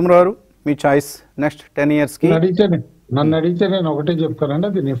 కుటుంబరావు మీ చాయిస్ నెక్స్ట్ 10 yearsకి. నన్ను అడిగితే నేను ఒకటే చెప్తానండి,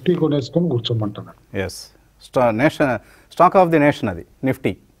 అది Nifty కొనేసుకొని కూర్చోమంటున్నాను. Yes, stock of the nation అది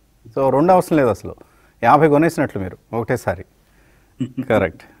నిఫ్టీ. సో 2 అవసరం లేదు అసలు, 50 కొనేసినట్లు మీరు ఒకటేసారి.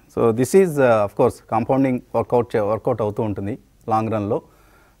 Correct. So this is of course compounding work out అవుతూ ఉంటుంది లాంగ్ రన్లో.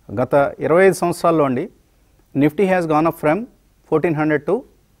 గత 25 సంవత్సరాల్లో అండి Nifty has gone up from 1400 to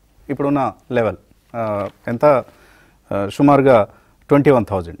ఇప్పుడున్న లెవెల్ ఎంత సుమారుగా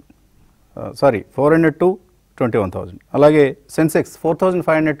 21,000. 400 టు 21,000. అలాగే Sensex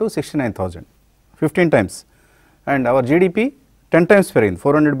 4,500 to 69,000, 15 times. And hour GDP 10 times పెరిగింది,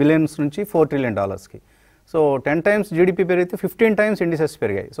 400 billions నుంచి $4 trillion. సో 10 times జీడిపి పెరిగితే 15 times ఇండిసెస్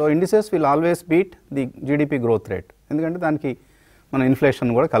పెరిగాయి. So indices will always beat the GDP growth rate, ఎందుకంటే దానికి మన ఇన్ఫ్లేషన్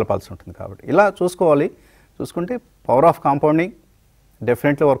కూడా కలపాల్సి ఉంటుంది. కాబట్టి ఇలా చూసుకోవాలి. చూసుకుంటే power of compounding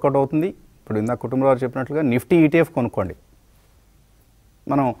definitely work out అవుతుంది. ఇప్పుడు ఇందాక కుటుంబరావు చెప్పినట్లుగా నిఫ్టీ ఈటీఎఫ్ కొనుక్కోండి.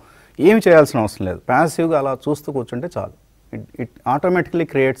 మనం ఏమి చేయాల్సిన అవసరం లేదు, ప్యాసివ్గా అలా చూస్తూ కూర్చుంటే చాలు. It automatically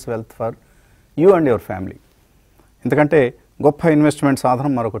creates wealth for you and your family. ఎందుకంటే గొప్ప ఇన్వెస్ట్మెంట్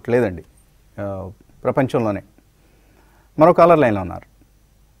సాధనం మరొకటి లేదండి ప్రపంచంలోనే. మరో కాలర్ లైన్లో ఉన్నారు.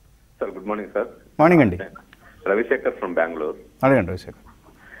 Sir good morning sir. Morning అండి. రవిశేఖర్ ఫ్రమ్ బెంగళూరు. అడగండి రవిశేఖర్.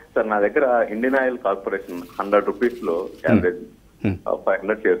 సార్ నా దగ్గర ఇండియన్ ఆయిల్ కార్పొరేషన్ 100 rupees లో యావరేజ్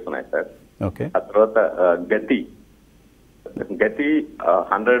 500 షేర్స్ ఉన్నాయి సార్. ఓకే. ఆ తర్వాత గతి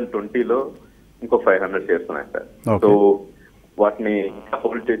 120 లో ఇంకో 500 షేర్స్ ఉన్నాయి సార్. సో వాటిని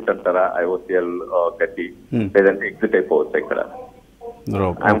హోల్డ్ చేసి అంటారా ఐఓసిఎల్ గతి, లేదంటే ఎగ్జిట్ అయిపోవచ్చు ఇక్కడ?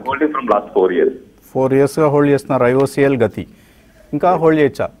 I'm holding from last 4 years. 4 yearsగా hold చేస్తున్నారు ఐఓసిఎల్ గతి. ఇంకా హోల్డ్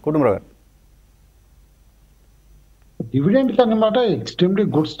చేయొచ్చా కుటుంబరావు గారు? డివిడెండ్ అన్నమాట ఎక్స్ట్రీమ్లీ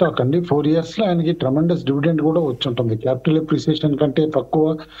గుడ్ స్టాక్ అండి. 4 years లో ఆయనకి ట్రమెండస్ డివిడెండ్ కూడా వచ్చి ఉంటుంది. క్యాపిటల్ అప్రిసియేషన్ కంటే తక్కువ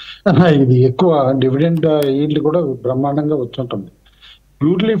ఇది ఎక్కువ డివిడెండ్ ఈల్డ్ కూడా బ్రహ్మాండంగా వచ్చి ఉంటుంది.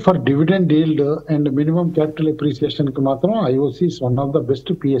 Purely for dividend yield and minimum capital appreciation కి మాత్రం IOC is one of the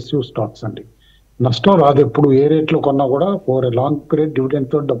best PSU stocks అండి. నష్టం రాదు, ఎప్పుడు ఏ రేట్లో కొన్నా కూడా ఫోర్ లాంగ్ పీరియడ్ డివిడెండ్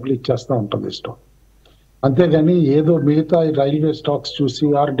తో డబ్బులు ఇచ్చేస్తూ ఉంటుంది స్టాక్. అంతేగాని ఏదో మిగతా రైల్వే స్టాక్స్ చూసి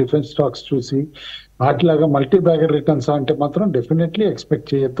ఆర్ డిఫెన్స్ స్టాక్స్ చూసి వాటిలాగా మల్టీ బ్యాగర్ రిటర్న్స్ అంటే మాత్రం డెఫినెట్లీ ఎక్స్పెక్ట్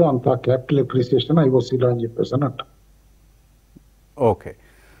చేయొద్దు అంత క్యాపిటల్ అప్రిసియేషన్ ఐఓసీలో అని చెప్పేసి అని అంట. ఓకే.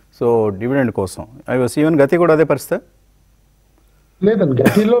 సో డివిడెండ్ కోసం ఐఓసీ ఈవెన్ గతి కూడా అదే పరిస్థితి లేదండి.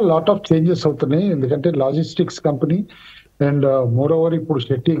 గతిలో లాట్ ఆఫ్ చేంజెస్ అవుతున్నాయి, ఎందుకంటే logistics company and more over ఇప్పుడు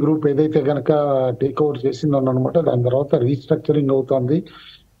షెట్టి గ్రూప్ ఏదైతే కనుక టేక్ ఓవర్ చేసిందో అనమాట, దాని తర్వాత రీస్ట్రక్చరింగ్ అవుతుంది.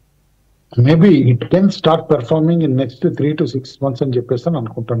 Maybe it can start performing in next 3 to 6 months అని చెప్పేసి అని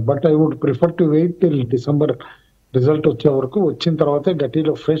అనుకుంటాను. But I would prefer to wait till December result వచ్చే వరకు. వచ్చిన తర్వాతే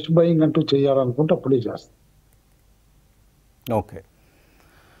గట్టిలో ఫ్రెష్ బయింగ్ అంటూ చేయాలనుకుంటే అప్పుడే చేస్తాం. ఓకే.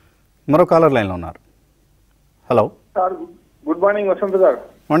 మరో కాలర్ లైన్లో ఉన్నారు. Hello sir. Good morning Vasant గారు.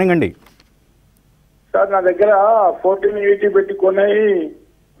 మార్నింగ్ అండి. సార్ నా దగ్గర 1480 పెట్టి కొన్నాయి,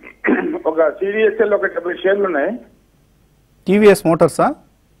 ఒక సిడిఎస్ఎల్ ఒక 70 షేర్లు ఉన్నాయి. టీవీఎస్ మోటార్సా?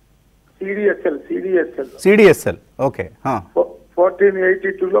 సిడిఎస్ఎల్. ఓకే.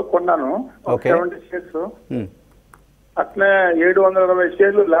 1482 లో కొన్నాను, 70 షేర్స్. అట్లే 720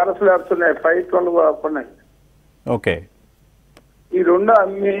 షేర్లు లారస్ ల్యాబ్స్ ఉన్నాయి, 512 కొన్నాయి. ఓకే. ఈ రెండు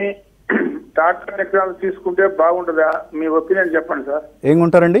అన్ని టాటా టెక్నాలజీ తీసుకుంటే బాగుంటుందా? మీ ఒపీనియన్ చెప్పండి సార్. ఏం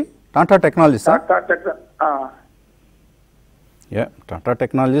కొంటారండి? టాటా టెక్నాలజీస్. టాటా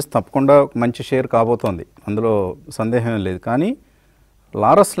టెక్నాలజీస్ తప్పకుండా మంచి షేర్ కాబోతోంది, అందులో సందేహం లేదు. కానీ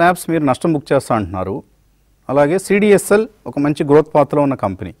లారస్ ల్యాబ్స్ మీరు నష్టం బుక్ చేస్తా అంటున్నారు. అలాగే సిడిఎస్ఎల్ ఒక మంచి గ్రోత్ పాత్రలో ఉన్న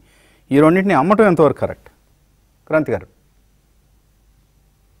కంపెనీ. ఈ రెండింటిని అమ్మటం ఎంతవరకు కరెక్ట్? క్రాంతి గారు.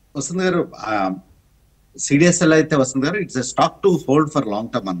 వసంత్ గారు, సిడిఎస్ఎల్ అయితే వసంత్ గారు it's stock to hold for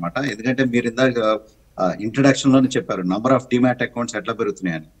long term అనమాట. ఎందుకంటే మీరు ఇందాక ఇంట్రడక్షన్ లోనే చెప్పారు నంబర్ ఆఫ్ డిమాట్ అకౌంట్స్ ఎట్లా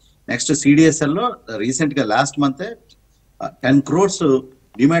పెరుగుతున్నాయని. నెక్స్ట్ సిడిఎస్ఎల్ లో రీసెంట్ గా last month 10 crores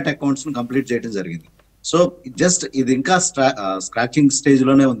demat accounts ను కంప్లీట్ చేయడం జరిగింది. సో జస్ట్ ఇది ఇంకా స్క్రాచింగ్ స్టేజ్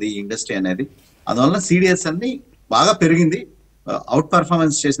లోనే ఉంది ఈ ఇండస్ట్రీ అనేది. అందువల్ల సిడిఎస్ఎల్ ని బాగా పెరిగింది, అవుట్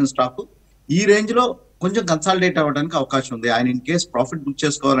పర్ఫార్మెన్స్ చేసిన స్టాక్. ఈ రేంజ్ లో కొంచెం కన్సాలిడేట్ అవ్వడానికి అవకాశం ఉంది. ఆయన ఇన్ కేస్ ప్రాఫిట్ బుక్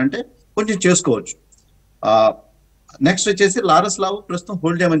చేసుకోవాలంటే కొంచెం చేసుకోవచ్చు. నెక్స్ట్ వచ్చేసి లారస్ లావ్ ప్రస్తుతం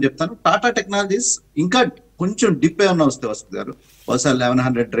హోల్డ్ చేయమని చెప్తాను. టాటా టెక్నాలజీస్ ఇంకా కొంచెం డిప్ ఏమన్నా వస్తుంది గారు, బహుశా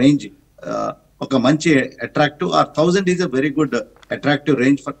 1100 రేంజ్ ఒక మంచి attractive are 1000 is a very good attractive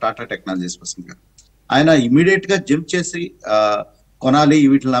range for Tata technologies వస్తుంది గారు. ఆయన ఇమీడియట్ గా జంప్ చేసి కొనాలి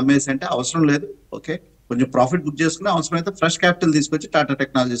వీటిని అమ్మేసి అంటే అవసరం లేదు. ఓకే, కొంచెం ప్రాఫిట్ బుక్ చేసుకుని అవసరమైతే ఫ్రెష్ క్యాపిటల్ తీసుకొచ్చి టాటా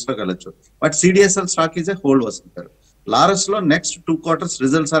టెక్నాలజీస్ లో వెళ్ళొచ్చు. But CDSL stock is a hold వస్తుంది గారు. లారస్ లో next 2 quarters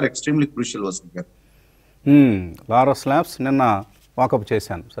results are extremely crucial వస్తుంది గారు. లారస్ ల్యాబ్స్ నిన్న వాకప్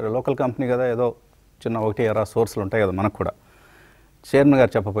చేశాను. సరే లోకల్ కంపెనీ కదా, ఏదో చిన్న 1-2 సోర్సులు ఉంటాయి కదా మనకు కూడా, చైర్మన్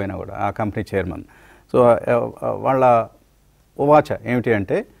గారు చెప్పపోయినా కూడా ఆ కంపెనీ చైర్మన్. సో వాళ్ళ ఉవాచ ఏమిటి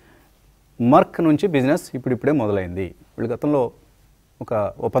అంటే మర్క్ నుంచి బిజినెస్ ఇప్పుడిప్పుడే మొదలైంది. వీళ్ళ గతంలో ఒక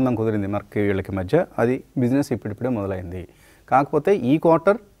ఒప్పందం కుదిరింది మర్క్ వీళ్ళకి మధ్య, అది బిజినెస్ ఇప్పుడిప్పుడే మొదలైంది. కాకపోతే ఈ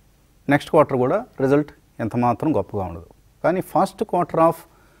క్వార్టర్ నెక్స్ట్ క్వార్టర్ కూడా రిజల్ట్ ఎంత మాత్రం గొప్పగా ఉండదు. కానీ first quarter of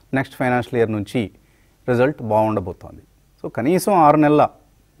next financial year నుంచి రిజల్ట్ బాగుండబోతోంది. సో కనీసం 6 నెలల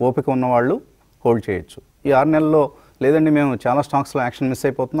ఓపిక ఉన్నవాళ్ళు హోల్డ్ చేయొచ్చు. ఈ 6 నెలల్లో లేదండి మేము చాలా స్టాక్స్లో యాక్షన్ మిస్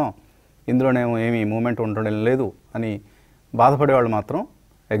అయిపోతున్నాం, ఇందులోనేమో ఏమీ మూమెంట్ ఉండడం లేదు అని బాధపడే వాళ్ళు మాత్రం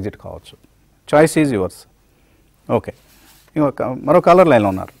ఎగ్జిట్ కావచ్చు. Choice is yours. ఓకే, ఇంకొక మరో కాలర్ లైన్లో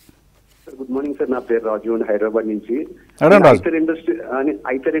ఉన్నారు. గుడ్ మార్నింగ్ సార్, నా పేరు రాజు అండి, హైదరాబాద్ నుంచి.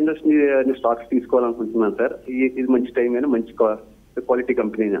 ఐటర్ ఇండస్ట్రీ స్టాక్స్ తీసుకోవాలనుకుంటున్నాను సార్. ఇది మంచి టైం అయినా మంచి క్వాలిటీ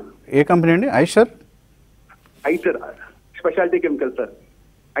కంపెనీనా? ఏ కంపెనీ అండి? ఐటర్ స్పెషాలిటీ కెమికల్ సార్,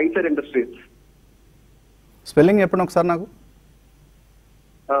 ఐటర్ ఇండస్ట్రీస్. స్పెల్లింగ్ చెప్పండి ఒకసారి నాకు.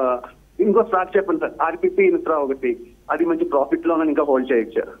 ఇంకో స్టాక్ చెప్పండి సార్. ఆర్పిపి ఇన్ఫ్రా ఒకటి, అది మంచి ప్రాఫిట్ లో ఇంకా హోల్డ్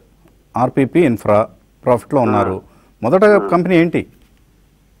చేయొచ్చా? ఆర్పిపి ఇన్ఫ్రా ప్రాఫిట్ లో ఉన్నారు. మొదట కంపెనీ ఏంటి?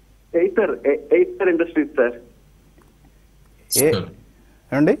 ఎయిటర్ ఇండస్ట్రీస్ సార్.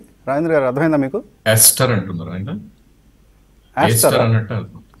 ఏమండి రాజేంద్ర గారు, అర్థమైందా మీకు? ఎస్టర్ అంటున్నారు ఆయన.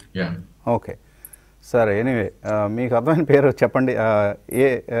 ఓకే సరే, ఎనీవే మీకు అర్థమైన పేరు చెప్పండి. ఏ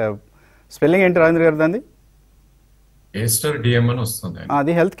స్పెల్లింగ్ ఏంటి రాజేంద్ర గారు దాన్ని? ఏస్టర్ డిఎం అని వస్తుంది.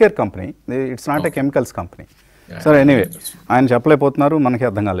 అది health care company, it's not a chemicals company. సరే, ఎనీవే ఆయన చెప్పలేకపోతున్నారు, మనకి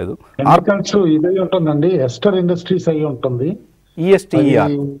అర్థం కాలేదు. కెమికల్స్ ఇదే ఉంటుందండి, ఎస్టర్ ఇండస్ట్రీస్ అయి ఉంటుంది.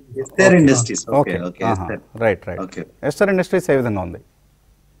 ఈఎస్టీఈఆర్. Ester industries. Okay, right right. Ester industries ఏ విధంగా ఉంది?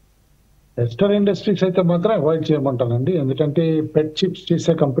 ఎస్టర్ ఇండస్ట్రీస్ అయితే మాత్రం అవాయిడ్ చేయమంటానండి, ఎందుకంటే పెట్ చిప్స్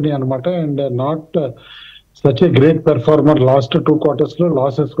చేసే కంపెనీ అనమాట. And not such a great performer. Last 2 quarters లో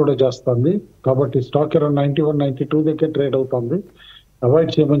లాసెస్ కూడా చేస్తుంది. కాబట్టి స్టాక్ అరౌండ్ 91, 92 దగ్గర ట్రేడ్ అవుతుంది.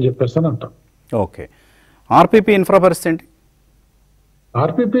 అవాయిడ్ చేయమని చెప్పేసి అని అంటాం. ఓకే, ఆర్పిపి ఇన్ఫ్రా పరిస్థితి ఏంటి?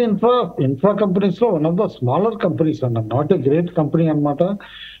 ఆర్పిపి ఇన్ఫ్రా కంపెనీస్ లో one of the smaller companies అన్న, నాట్ ఏ గ్రేట్ కంపెనీ అనమాట.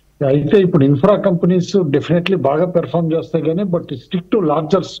 అయితే ఇప్పుడు ఇన్ఫ్రా కంపెనీస్ డెఫినెట్లీ బాగా పెర్ఫార్మ్ చేస్తాయి కానీ, but stick to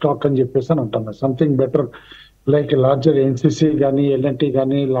larger stock అని చెప్పేసి అని అంటాను. Something better like larger NCC కానీ, ఎల్ఎన్టీ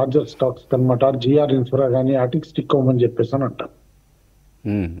కానీ, లార్జర్ స్టాక్స్ అనమాట. జిఆర్ ఇన్ఫ్రా కానీ వాటికి స్టిక్ అవ్వమని చెప్పేసి అని అంటాను.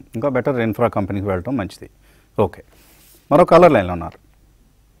 ఇంకా బెటర్ ఇన్ఫ్రా కంపెనీకి వెళ్ళటం మంచిది. ఓకే, మరో కాలర్ లైన్లో ఉన్నారు.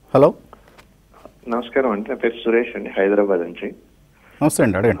 హలో, నమస్కారం అండి, నా పేరు సురేష్ అండి, హైదరాబాద్ నుంచి. నమస్తే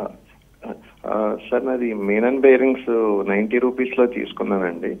అండి, అడగండి. సార్ నాది మేనన్ బేరింగ్స్ 90 రూపీస్ లో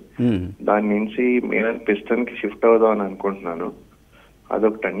తీసుకున్నానండి. దాని నుంచి మేనన్ పిస్టన్ కి షిఫ్ట్ అవుదాం అని అనుకుంటున్నాను.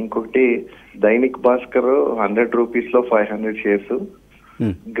 అదొకటి. ఇంకొకటి దైనిక్ భాస్కర్ 100 రూపీస్ లో 500 షేర్స్,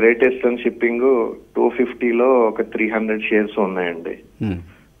 గ్రేట్ ఈస్టర్న్ షిప్పింగ్ 250 లో ఒక 300 షేర్స్ ఉన్నాయండి.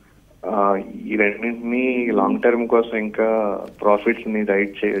 ఈ రెండింటిని లాంగ్ టర్మ్ కోసం ఇంకా ప్రాఫిట్స్ ని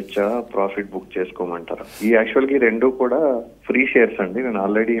రైడ్ చేయొచ్చా, ప్రాఫిట్ బుక్ చేసుకోమంటారా? ఈ యాక్చువల్ గా రెండు కూడా ఫ్రీ షేర్స్ అండి. నేను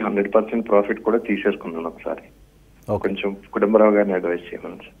ఆల్రెడీ 100% ప్రాఫిట్ కూడా తీసేసుకున్నాను ఒకసారి. కొంచెం కుటుంబరావు గారిని అడ్వైస్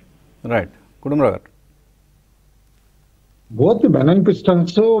చేయమని సార్. రైట్, కుటుంబరావు గారు. Both Menon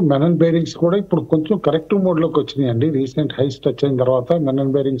pistons, Menon bearings కూడా ఇప్పుడు కొంచెం కరెక్టివ్ మోడ్ లోకి వచ్చినాయి అండి. రీసెంట్ హైస్ టచ్ అయిన తర్వాత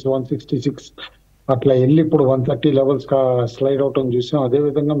మెనన్ బేరింగ్స్ 166 అట్లా వెళ్ళి ఇప్పుడు 130 లెవెల్స్ స్లైడ్ అవటం చూసాం. అదే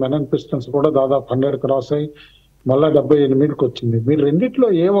విధంగా మెనన్ పిస్టన్స్ కూడా దాదాపు 100 క్రాస్ అయ్యి మళ్ళా 78కి వచ్చింది. మీరు రెండిట్లో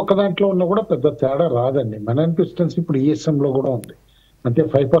ఏ ఒక్క దాంట్లో ఉన్నా కూడా పెద్ద తేడా రాదండి. మెనన్ పిస్టన్స్ ఇప్పుడు ఈఎస్ఎం లో కూడా ఉంది, అంటే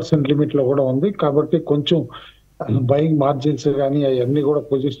 5% లిమిట్ లో కూడా ఉంది. కాబట్టి కొంచెం బయింగ్ మార్జిన్స్ కానీ అవన్నీ కూడా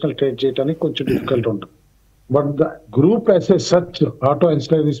పొజిషనల్ ట్రేడ్ చేయడానికి కొంచెం డిఫికల్ట్ ఉంటుంది. But the group as a such auto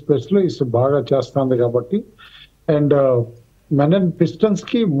ఎన్సిలరీ space లో ఇస్ బాగా చేస్తుంది కాబట్టి. అండ్ మెనన్ పిస్టన్స్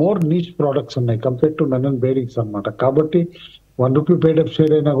కి మోర్ నీచ్ ప్రొడక్ట్స్ ఉన్నాయి కంపేర్ టు మెనన్ బేరింగ్స్ అనమాట. కాబట్టి 1 రూపీ పేడ్ అప్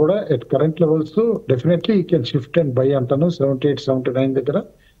షేర్ అయినా కూడా at current levels definitely you can shift and by అంటాను 78, 79 దగ్గర.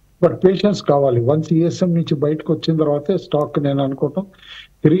 బట్ పేషెన్స్ కావాలి. వన్స్ ఈఎస్ఎం నుంచి బయటకు వచ్చిన తర్వాత స్టాక్ నేను అనుకోవటం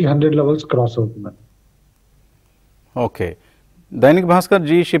 300 లెవెల్స్ క్రాస్ అవుతుందని. Okay, Dainik Bhaskar,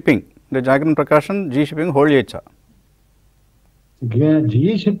 G shipping అంటే జాగరణ ప్రకాశం, జీ షిప్పింగ్ హోల్డ్ చేయొచ్చా? జీ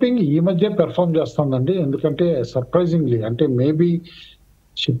షిప్పింగ్ ఈ మధ్య పెర్ఫార్మ్ చేస్తుందండి. ఎందుకంటే సర్ప్రైజింగ్లీ, అంటే మేబీ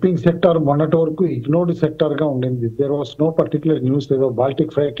షిప్పింగ్ సెక్టార్ మొన్నటి వరకు ఇగ్నోర్డ్ సెక్టార్ గా ఉండింది. There was no particular news. ఏదో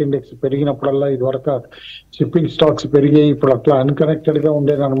బాల్టిక్ ఫ్రైట్ ఇండెక్స్ పెరిగినప్పుడల్లా ఇది వరకు షిప్పింగ్ స్టాక్స్ పెరిగాయి, ఇప్పుడు అట్లా అన్కనెక్టెడ్ గా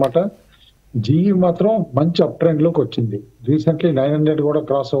ఉండేది అనమాట. జీఈ మాత్రం మంచి అప్ ట్రెండ్ లోకి వచ్చింది. రీసెంట్లీ 900 కూడా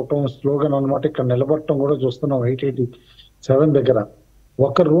క్రాస్ అవటం స్లోగన్ అనమాట. ఇక్కడ నిలబడటం కూడా చూస్తున్నాం 887 దగ్గర.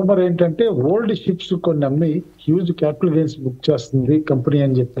 ఒక రూమర్ ఏంటంటే ఓల్డ్ షిప్స్ కొన్ని అమ్మి హ్యూజ్ క్యాపిటల్ గెయిన్స్ బుక్ చేస్తుంది కంపెనీ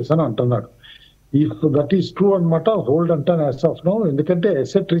అని చెప్పేసి అని అంటున్నాడు. ఇఫ్ దట్ ఈస్ ట్రూ అనమాట, హోల్డ్ అంటాను యాజ్ ఆఫ్ నో. ఎందుకంటే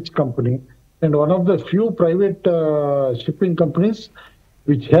asset rich company and one of the few private shipping companies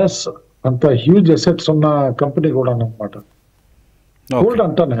which has అంత హ్యూజ్ అసెట్స్ ఉన్న కంపెనీ కూడా అనమాట. హోల్డ్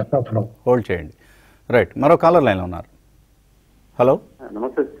అంటాను యాజ్ ఆఫ్ నో. హోల్డ్ చేయండి. రైట్, మరో కాలర్ లైన్లో ఉన్నారు. హలో,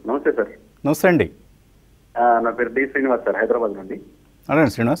 నమస్తే సార్. నమస్తే అండి, నా పేరు డి శ్రీనివాస్ సార్, హైదరాబాద్ నుండి.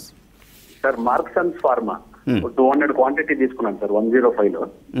 అడగండి Srinivas. Sir marks and pharma 200 quantity తీసుకున్నాను సార్ 105 లో.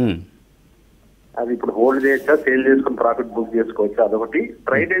 అది ఇప్పుడు హోల్డ్ చేయొచ్చా, సేల్ చేసుకుని ప్రాఫిట్ బుక్ చేసుకోవచ్చా? అదొకటి.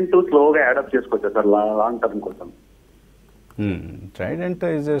 ట్రైడెంట్ స్లోగా యాడప్ చేసుకోవచ్చా సార్ లాంగ్ టర్మ్ కోసం? Trident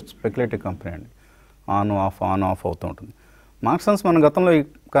is a speculative company అండి. ఆన్ ఆఫ్ అవుతూ ఉంటుంది. మార్క్సన్స్ మనం గతంలో ఈ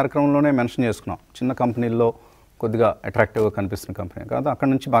కార్యక్రమంలోనే మెన్షన్ చేసుకున్నాం, చిన్న కంపెనీల్లో కొద్దిగా అట్రాక్టివ్గా కనిపిస్తున్న కంపెనీ కాదు, అక్కడ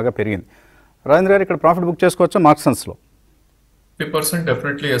నుంచి బాగా పెరిగింది. రాజేంద్ర గారు ఇక్కడ ప్రాఫిట్ బుక్ చేసుకోవచ్చా మార్క్సన్స్లో? 50%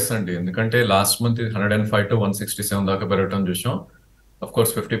 డెఫినెట్లీ ఎస్ అండి, ఎందుకంటే లాస్ట్ మంత్ 105 to 167 దాకా పెరగటం చూసాం. Of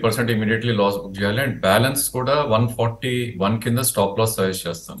course 50% immediately loss book చేయాలి, అండ్ బ్యాలెన్స్ కూడా 141 కింద స్టాప్ లాస్ సజెస్ట్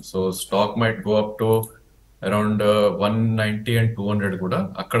చేస్తాం. So stock might go up to around 190 and 200 కూడా.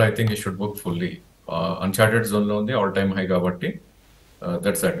 అక్కడ I think you should book fully. Uncharted జోన్లో ఉంది, ఆల్ టైమ్ హై కాబట్టి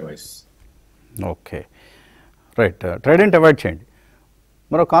that's advice. Okay right, ట్రేడెంట్ avoid చేయండి.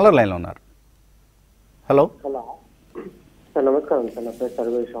 మరో కాలర్ లైన్లో ఉన్నారు. హలో. హలో సార్, నమస్కారం సార్. నా పేరు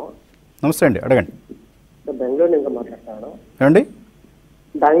సర్వేశం. నమస్తే అండి, అడగండి. సార్ బెంగళూరు నుంచి మాట్లాడతాను. ఏమండి?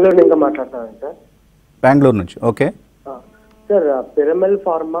 బెంగళూరు నుంచి మాట్లాడతాను సార్. బెంగళూరు నుంచి, okay. Sir Piramal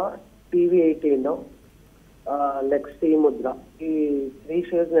pharma, TV18, next ఈ ముద్ర, ఈ 3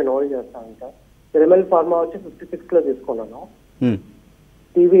 షేర్స్ నేను హోల్డ్ చేస్తాను సార్. పిరమల్ ఫార్మా వచ్చి 56 లో తీసుకున్నాను.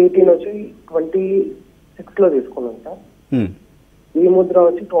 TV18 వచ్చి 26 లో తీసుకున్నాను సార్. ఈ ముద్ర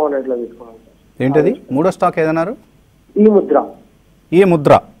వచ్చి 200 లో తీసుకున్నాను సార్. ఏంటది మూడో స్టాక్ ఏదన్నారు? ఈ ముద్ర. ఈ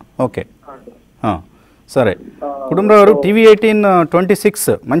ముద్ర, ఓకే సరే. కుటుంబరావు గారు, TV18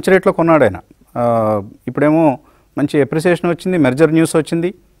 26 మంచి రేట్లో కొన్నాడు ఆయన. ఇప్పుడేమో మంచి అప్రిసియేషన్ వచ్చింది, మెర్జర్ న్యూస్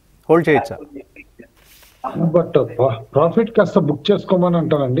వచ్చింది, హోల్డ్ చేయొచ్చా? బట్ ప్రాఫిట్ కాస్త బుక్ చేసుకోమని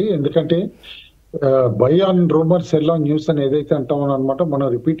అంటానండి, ఎందుకంటే by on rumour, cell on news అని ఏదైతే అంటామని అనమాట. మనం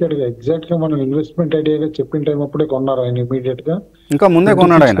రిపీటెడ్ గా ఎగ్జాక్ట్ గా మనం ఇన్వెస్ట్మెంట్ ఐడియాగా చెప్పిన టైం అప్పుడే కొన్నారు ఆయన, ఇమీడియట్ గా. ఇంకా ముందే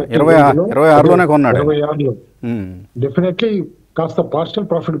కొన్నాడు ఆయన, 26లోనే కొన్నాడు. 26లో డెఫినెట్లీ కాస్త పార్షల్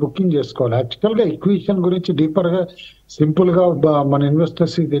ప్రాఫిట్ బుకింగ్ చేసుకోవాలి. యాక్చువల్ గా ఈక్విషన్ గురించి డీపర్ గా సింపుల్ గా మన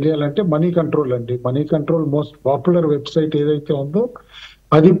ఇన్వెస్టర్స్ కి తెలియాలంటే మనీ కంట్రోల్ అండి. Money control most popular website ఏదైతే ఉందో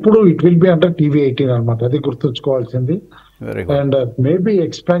అది ఇప్పుడు it will be under TV18 అనమాట. అది గుర్తుంచుకోవాల్సింది. అండ్ మేబీ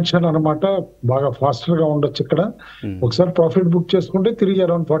ఎక్స్పాన్షన్ అనమాట బాగా ఫాస్టర్ గా ఉండొచ్చు ఇక్కడ. ఒకసారి ప్రాఫిట్ బుక్ చేసుకుంటే తిరిగి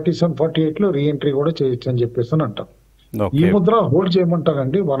అరౌండ్ 47, 48 లో రీఎంట్రీ కూడా చేయొచ్చు అని చెప్పేసి అని అంటాం. ఈ Mudra hold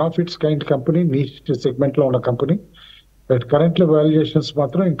చేయమంటారండి. One of it's kind company, niche segment లో ఉన్న కంపెనీ. కరెంట్లీ వాల్యుయేషన్స్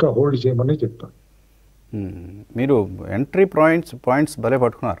మాత్రం ఇంకా హోల్డ్ చేయమని చెప్తాను. మీరు ఎంట్రీ పాయింట్స్ భలే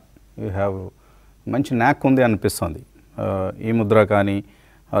పట్టుకున్నారు. యూ హ్యావ్ మంచి న్యాక్ ఉంది అనిపిస్తుంది. ఈ ముద్ర కానీ,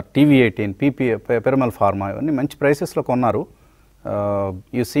 TV18, పిరమల్ ఫార్మా, ఇవన్నీ మంచి ప్రైసెస్లో కొన్నారు.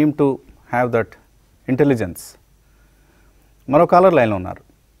 You seem to have that intelligence. మరో కాలర్ లైన్లో ఉన్నారు.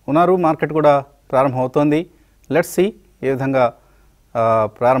 మార్కెట్ కూడా ప్రారంభం అవుతోంది. లెట్స్ సీ ఏ విధంగా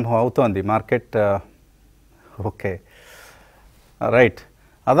ప్రారంభం అవుతోంది market. Okay right.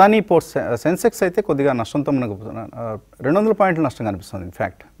 Adani ports Sensex అయితే కొద్దిగా నష్టంతో మనకు 200 పాయింట్ల నష్టం కనిపిస్తుంది.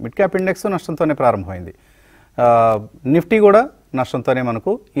 ఇన్ఫ్యాక్ట్ మిడ్ క్యాప్ ఇండెక్స్ నష్టంతోనే ప్రారంభమైంది. నిఫ్టీ కూడా నష్టంతోనే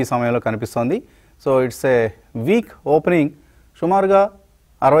మనకు ఈ సమయంలో కనిపిస్తోంది. So it's a week opening. సుమారుగా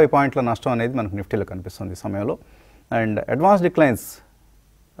 60 పాయింట్ల నష్టం అనేది మనకు నిఫ్టీలో కనిపిస్తుంది ఈ సమయంలో. అండ్ అడ్వాన్స్ డిక్లైన్స్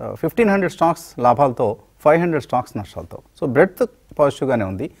 1500 స్టాక్స్ లాభాలతో, 500 స్టాక్స్ నష్టాలతో. సో బ్రెడ్త్ పాజిటివ్గానే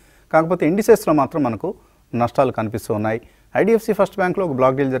ఉంది. కాకపోతే ఇండిసెస్లో మాత్రం మనకు నష్టాలు కనిపిస్తూ ఉన్నాయి. ఐడిఎఫ్సి ఫస్ట్ బ్యాంక్లో ఒక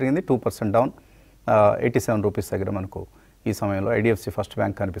బ్లాక్ డీల్ జరిగింది, 2% డౌన్, 87 రూపీస్ దగ్గర మనకు ఈ సమయంలో ఐడిఎఫ్సి ఫస్ట్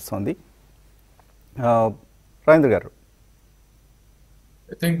బ్యాంక్ కనిపిస్తోంది. రాజేంద్ర గారు,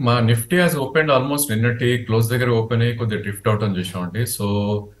 ఐ థింక్ మా నిఫ్టీ హాస్ ఓపెన్ ఆల్మోస్ట్ నిన్నటి క్లోజ్ దగ్గర ఓపెన్ అయ్యి కొద్దిగా డ్రిఫ్ట్ అవుట్ అని చూసామండి. So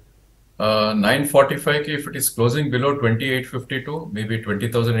 945కి if it is closing below 2852, maybe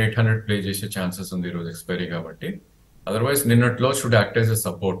 20,800 play చేసే ఛాన్సెస్ ఉంది ఈరోజు ఎక్స్పైరీ కాబట్టి. Otherwise నిన్నట్లో should act as a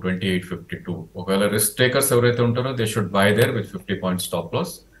support 2852. ఒకవేళ రిస్క్ టేకర్స్ ఎవరైతే ఉంటారో they should by their with 50 points stop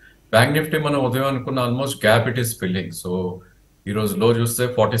loss. Bank Nifty మనం ఉదయం అనుకున్న almost gap it is filling. So ఈ రోజు లో చూస్తే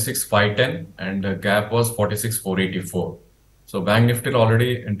 46,510 and gap was 46,484. So bank నిఫ్టీలో ఆల్రెడీ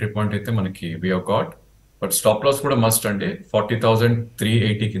ఎంట్రీ పాయింట్ అయితే మనకి we have got. But stop loss కూడా మస్ట్ అండి.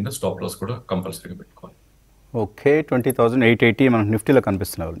 40,380 కింద స్టాప్ లాస్ కూడా కంపల్సరీగా పెట్టుకోవాలి. ఓకే, 20,880 మనకు నిఫ్టీలో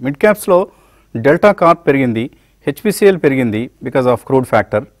కనిపిస్తున్నారు. మిడ్ క్యాప్స్లో డెల్టా కార్ప్ పెరిగింది, హెచ్పిసిఎల్ పెరిగింది బికాస్ ఆఫ్ క్రూడ్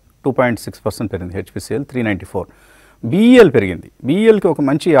ఫ్యాక్టర్, 2.6% పెరిగింది హెచ్పిసిఎల్, 394. బీఈఎల్ పెరిగింది. బీఈఎల్కి ఒక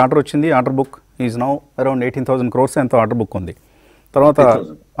మంచి ఆర్డర్ వచ్చింది. Order book is now around 18,000 crores ఎంతో ఆర్డర్ బుక్ ఉంది. తర్వాత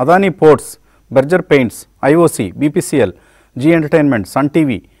Adani ports, Berger paints, IOC, BPCL, G entertainment, sun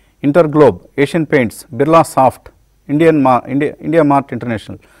TV, inter globe, Asian paints, Birla soft, India mart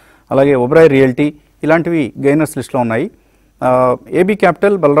international, అలాగే Oberoi realty, ఇలాంటివి గెయినర్స్ లిస్ట్లో ఉన్నాయి. ఏబీ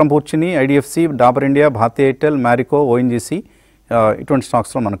క్యాపిటల్, బలరాంపూర్ చిని, IDFC, Dabur India, Bharati Airtel, Marico, ONGC, ఇటువంటి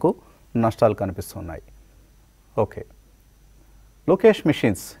స్టాక్స్లో మనకు నష్టాలు కనిపిస్తున్నాయి. ఓకే, లోకేష్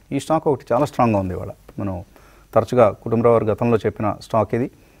మెషిన్స్, ఈ స్టాక్ ఒకటి చాలా స్ట్రాంగ్గా ఉంది ఇవాళ. మనం తరచుగా కుటుంబరావు గారు గతంలో చెప్పిన స్టాక్ ఇది.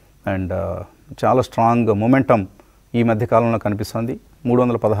 అండ్ చాలా స్ట్రాంగ్ మొమెంటం ఈ మధ్య కాలంలో కనిపిస్తుంది.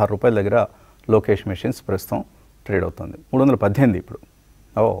 316 రూపాయల దగ్గర లోకేష్ మెషిన్స్ ప్రస్తుతం ట్రేడ్ అవుతుంది. 318 ఇప్పుడు.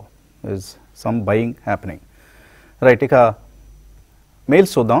 Is some buying happening. Right, ఇక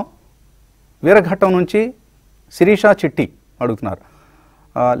మెయిల్స్ చూద్దాం. వీరఘట్టం నుంచి శిరీష చిట్టి అడుగుతున్నారు.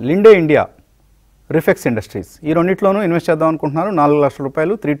 లిండే ఇండియా, రిఫెక్స్ ఇండస్ట్రీస్ ఈ రెండిట్లోనూ ఇన్వెస్ట్ చేద్దాం అనుకుంటున్నారు. 4 లక్షల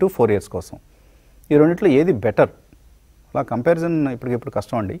రూపాయలు 3 to 4 years కోసం. ఈ రెండిట్లో ఏది బెటర్? అలా కంపారిజన్ ఇప్పటికిప్పుడు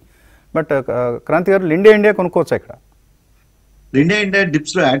కష్టం అండి. బట్ క్రాంతి గారు, లిండే ఇండియా కొనుక్కోవచ్చా ఇక్కడ? లిండే ఇండియా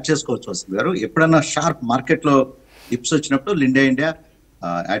డిప్స్ లో యాడ్ చేసుకోవచ్చు వస్తుంది గారు. ఎప్పుడన్నా షార్ప్ మార్కెట్ లో డిప్స్ వచ్చినప్పుడు లిండే ఇండియా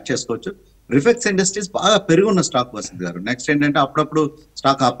యాడ్ చేసుకోవచ్చు. రిఫెక్స్ ఇండస్ట్రీస్ బాగా పెరుగున్న స్టాక్ వస్తుంది గారు. నెక్స్ట్ ఏంటంటే అప్పుడప్పుడు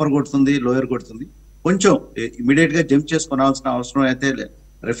స్టాక్ అప్పర్ కొడుతుంది, లోయర్ కొడుతుంది. కొంచెం ఇమీడియట్ గా జంప్ చేసుకోవాల్సిన అవసరం అయితే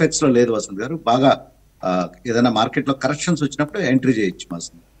రిఫెక్స్ లో లేదు వస్తుంది గారు. బాగా ఏదైనా మార్కెట్ లో కరెక్షన్స్ వచ్చినప్పుడు ఎంట్రీ చేయొచ్చు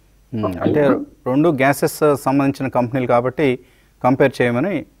వస్తుంది. అంటే రెండు గ్యాసెస్ సంబంధించిన కంపెనీలు కాబట్టి కంపేర్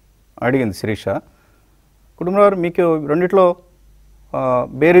చేయమని అడిగింది శిరీష. కుటుంబరావు, మీకు రెండిట్లో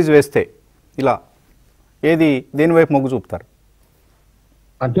బేరీజ్ వేస్తే ఇలా ఏది దేని వైపు మొగ్గు చూపుతారు?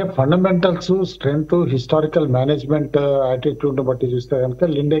 అంటే fundamentals, strength, historical management attitude బట్టి చూస్తే కనుక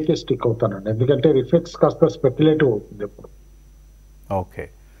లిండేకే స్టిక్ అవుతానండి. ఎందుకంటే రిఫెక్స్ కాస్త స్పెక్యులేటివ్ అవుతుంది ఎప్పుడు. Okay,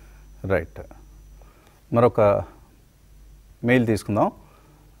 right. మరొక మెయిల్ తీసుకుందాం.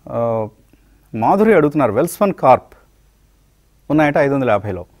 మాధురి అడుగుతున్నారు, వెల్స్ఫన్ కార్ప్ ఉన్నాయట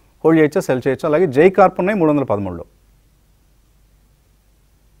 550లో, హోల్డ్ చేయొచ్చా, సెల్ చేయొచ్చా? అలాగే జై కార్ప్ ఉన్నాయి 313లో.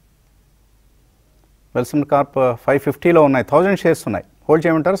 వెల్స్ఫన్ కార్ప్ 550లో ఉన్నాయి, 1000 షేర్స్ ఉన్నాయి. హోల్డ్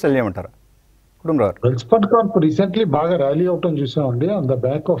చేయమంటారా, సెల్ చేయమంటారా కుటుంబరావు? వెల్స్ఫన్ కార్ప్ రీసెంట్లీ బాగా ర్యాలీ అవటం చూసామండి, on the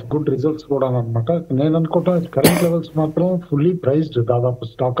back of good results కూడా అనమాట. నేను అనుకుంటాను కరెంట్ లెవెల్స్ మాత్రం ఫుల్లీ ప్రైస్డ్ దాదాపు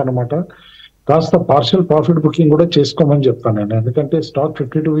స్టాక్ అనమాట. కాస్త పార్షియల్ ప్రాఫిట్ బుకింగ్ కూడా చేసుకోమని చెప్తాను నేను. ఎందుకంటే స్టాక్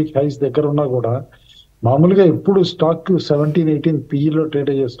 52 వీక్ హైస్ దగ్గర ఉన్నా కూడా మామూలుగా ఇప్పుడు స్టాక్ 17-18 PE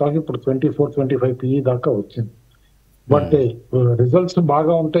ట్రేడ్ అయ్యే స్టాక్ ఇప్పుడు 24-25 PE దాకా వచ్చింది. బట్ రిజల్ట్స్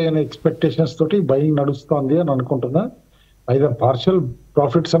బాగా ఉంటాయనే ఎక్స్పెక్టేషన్స్ తోటి బయింగ్ నడుస్తుంది అని అనుకుంటున్నా. అయితే పార్షియల్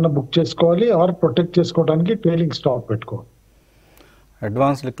ప్రాఫిట్స్ అన్న బుక్ చేసుకోవాలి, ఆర్ ప్రొటెక్ట్ చేసుకోవడానికి ట్రైలింగ్ స్టాక్ పెట్టుకోవాలి.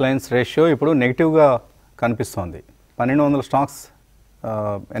 అడ్వాన్స్ డిక్లైన్స్ రేషియో ఇప్పుడు నెగిటివ్గా కనిపిస్తోంది. 1200 స్టాక్స్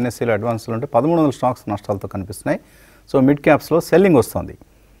ఎన్ఎస్సీలో అడ్వాన్స్లో ఉంటే 1300 స్టాక్స్ నష్టాలతో కనిపిస్తున్నాయి. సో మిడ్ క్యాప్స్లో సెల్లింగ్ వస్తుంది.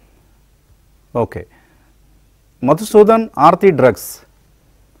 ఓకే, మధుసూదన్ ఆర్తి డ్రగ్స్,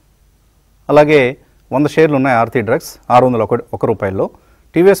 అలాగే 100 షేర్లు ఉన్నాయి ఆర్తి డ్రగ్స్, 601 రూపాయల్లో.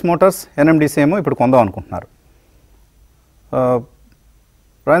 టీవీఎస్ మోటార్స్, ఎన్ఎండిసి ఏమో ఇప్పుడు కొందాం అనుకుంటున్నారు.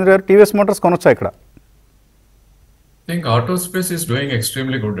 రాజేంద్ర గారు, టీవీఎస్ మోటార్స్ కొనొచ్చా ఇక్కడ? I think auto space is doing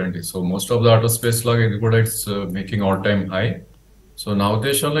extremely good అండి. So most of the auto space లాగా ఇది కూడా it's making all time high. So నా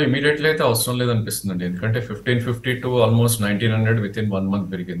ఉద్దేశంలో ఇమీడియట్లీ అయితే అవసరం లేదనిపిస్తుంది అండి. ఎందుకంటే 1550 to almost 1900 with in 1 month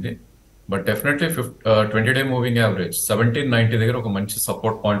పెరిగింది. But definitely 20-day moving average 1790 దగ్గర ఒక మంచి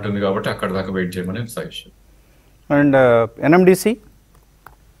సపోర్ట్ పాయింట్ ఉంది కాబట్టి అక్కడ దాకా వెయిట్ చేయమని suggestion. And NMDC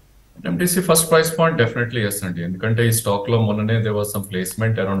first price point definitely yes అండి. ఎందుకంటే ఈ స్టాక్ లో మొన్ననే there was some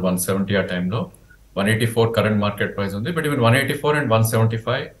placement around 170 ఆ టైంలో. 184 కరెంట్ మార్కెట్ ప్రైస్ ఉంది. But even 184 and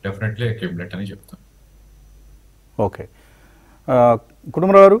 175 definitely equivalent అని చెప్తాను. ఓకే,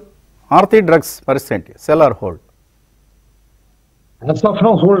 కుటుంబరావు గారు, ఆర్తి డ్రగ్స్ పరిస్థితి ఏంటి? Cell are hold? As of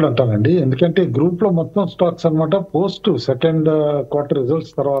now hold అంటానండి. ఎందుకంటే గ్రూప్ లో మొత్తం స్టాక్స్ అనమాట పోస్ట్ సెకండ్ క్వార్టర్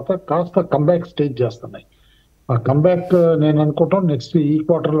రిజల్ట్స్ తర్వాత కాస్త కంబ్యాక్ స్టేజ్ చేస్తున్నాయి. ఆ కంబ్యాక్ నేను అనుకుంటాం నెక్స్ట్ ఈ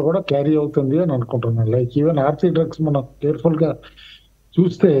క్వార్టర్ లో కూడా క్యారీ అవుతుంది అని అనుకుంటున్నాను. లైక్ ఈవెన్ ఆర్తి డ్రగ్స్ మనం కేర్ఫుల్ గా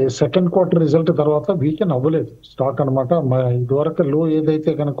చూస్తే సెకండ్ క్వార్టర్ రిజల్ట్ తర్వాత వీకెండ్ అవ్వలేదు స్టాక్ అనమాట. ఇదివరకు లో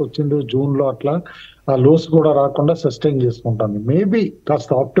ఏదైతే కనుక వచ్చిందో జూన్ లో అట్లా ఆ లోస్ కూడా రాకుండా సస్టైన్ చేసుకుంటాను. మేబీ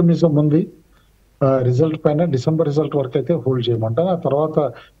కాస్త ఆప్టిమిజం ఉంది రిజల్ట్ పైన. డిసెంబర్ రిజల్ట్ వరకు అయితే హోల్డ్ చేయమంటాను. ఆ తర్వాత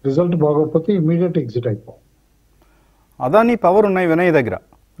రిజల్ట్ బాగోకపోతే ఇమీడియట్ ఎగ్జిట్ అయిపో. అదానీ పవర్ ఉన్నాయి వినయ్ దగ్గర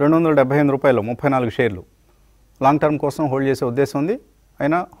 278 రూపాయలు, 34 షేర్లు. లాంగ్ టర్మ్ కోసం హోల్డ్ చేసే ఉద్దేశం ఉంది.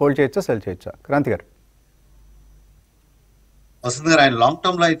 అయినా హోల్డ్ చేయొచ్చా, సెల్ చేయొచ్చా? క్రాంతి గారు. వసంత్ గారు, ఆయన లాంగ్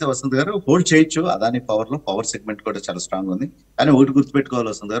టర్మ్ లో అయితే వసంత్ గారు హోల్డ్ చేయొచ్చు. అదాని పవర్ లో పవర్ సెగ్మెంట్ కూడా చాలా స్ట్రాంగ్ ఉంది. కానీ ఒకటి గుర్తుపెట్టుకోవాలి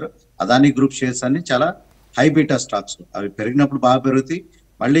వసంత్ గారు, అదాని గ్రూప్ షేర్స్ అన్ని చాలా హై బీటా స్టాక్స్. అవి పెరిగినప్పుడు బాగా పెరుగుతాయి.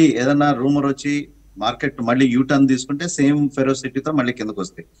 మళ్ళీ ఏదన్నా రూమర్ వచ్చి మార్కెట్ మళ్ళీ యూటర్న్ తీసుకుంటే సేమ్ ఫెరోసిటీతో మళ్ళీ కిందకు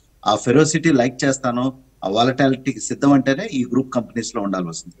వస్తాయి. ఆ ఫెరోసిటీ లైక్ చేస్తాను, ఆ వాలటాలిటీకి సిద్ధం అంటేనే ఈ గ్రూప్ కంపెనీస్ లో ఉండాలి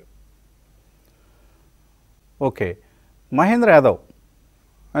వసంత్ గారు. ఓకే, మహేంద్ర యాదవ్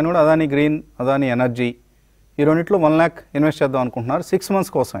ఆయన కూడా అదాని గ్రీన్, అదాని ఎనర్జీ ఈ రెండిట్లో 1 lakh ఇన్వెస్ట్ చేద్దాం అనుకుంటున్నారు 6 months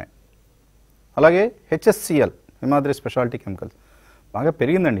కోసమే. అలాగే హెచ్ఎస్సిఎల్, హిమాద్రి స్పెషాలిటీ కెమికల్స్ బాగా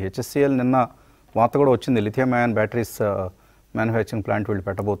పెరిగిందండి. హెచ్ఎస్సిఎల్ నిన్న వార్త కూడా వచ్చింది, lithium ion batteries manufacturing plant వీళ్ళు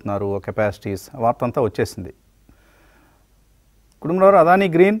పెట్టబోతున్నారు, కెపాసిటీస్ వార్త అంతా వచ్చేసింది. కుటుంబంలో అదాని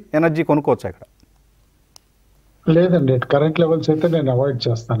గ్రీన్ ఎనర్జీ కొనుక్కోవచ్చు ఇక్కడ? లేదండి, కరెంట్ లెవెల్స్ అయితే నేను అవాయిడ్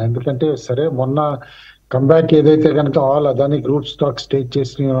చేస్తాను. ఎందుకంటే సరే మొన్న కంబ్యాక్ ఏదైతే కనుక all Adani group stocks take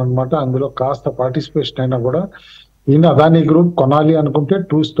చేసినాయి అనమాట, అందులో కాస్త పార్టిసిపేషన్ అయినా కూడా ఈయన అదాని గ్రూప్ కొనాలి అనుకుంటే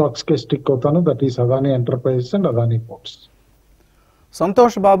 2 stocks కే స్టిక్ అవుతాను. That is Adani enterprises and Adani ports.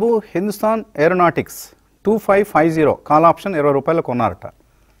 Santosh Babu Hindustan aeronautics 2550 call option 20 రూపాయలు కొన్నారట,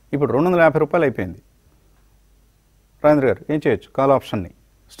 ఇప్పుడు 250 రూపాయలు అయిపోయింది. రాజేంద్ర గారు ఏం చేయొచ్చు కాల్ ఆప్షన్ని,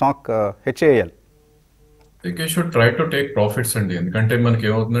 stock HAL? You should try to take profits అండి, ఎందుకంటే మనకి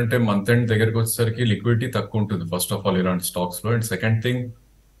ఏమవుతుందంటే మంత్ ఎండ్ దగ్గరికి వచ్చేసరికి లిక్విడిటీ తక్కువ ఉంటుంది ఫస్ట్ ఆఫ్ ఆల్ ఇలాంటి స్టాక్స్ లో. అండ్ సెకండ్ థింగ్,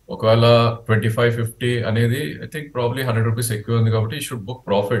 ఒకవేళ 2550 అనేది ఐ థింక్ ప్రాబ్లీ 100 రూపీస్ ఎక్కువ ఉంది కాబట్టి యూ షుడ్ బుక్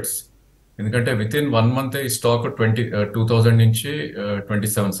ప్రాఫిట్స్. ఎందుకంటే విత్ ఇన్ 1 మంత్ ఈ స్టాక్ 2000 నుంచి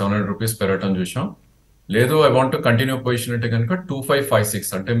 700 రూపీస్ పెరగటం చూసాం. లేదు ఐ వాంట్ కంటిన్యూ పొజిషన్ అంటే కనుక 2556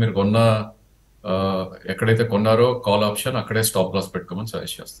 అంటే మీరు కొన్న ఎక్కడైతే కొన్నారో కాల్ ఆప్షన్ అక్కడే స్టాప్ లాస్ పెట్టుకోమని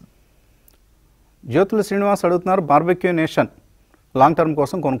సజెస్ట్ చేస్తాను. జ్యోతుల శ్రీనివాస్ అడుగుతున్నారు, బార్బెక్యూ నేషన్ లాంగ్ టర్మ్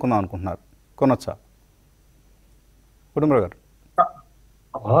కోసం కొనుక్కుందాం అనుకుంటున్నారు, కొనొచ్చా? కుటుంబరావు గారు.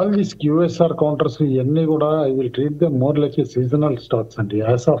 ఆల్ దీస్ క్యూఎస్ఆర్ కౌంటర్స్ ఇవన్నీ కూడా I will treat them more like A seasonal stocks అండి.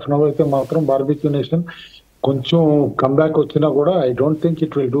 యాజ్ ఆఫ్ నౌ అయితే మాత్రం బార్బెక్యూ నేషన్ కొంచెం కమ్బ్యాక్ వచ్చినా కూడా I don't think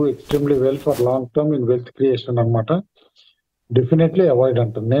it will do extremely well for long term in wealth creation అనమాట. Definitely avoid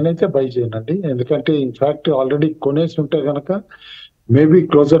అంటాను, నేనైతే by చేయనండి. ఎందుకంటే ఇన్ఫాక్ట్ ఆల్రెడీ కొనేసి ఉంటే కనుక మేబీ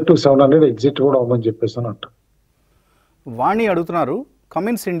క్లోజర్ టు 700 ఎగ్జిట్ కూడా అవ్వమని చెప్పేసి అని అంటారు. వాణి అడుగుతున్నారు,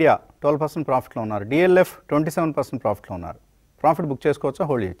 కమిన్స్ ఇండియా 12% ప్రాఫిట్లో ఉన్నారు, డిఎల్ఎఫ్ 27% ప్రాఫిట్లో ఉన్నారు, ప్రాఫిట్ బుక్ చేసుకోవచ్చా,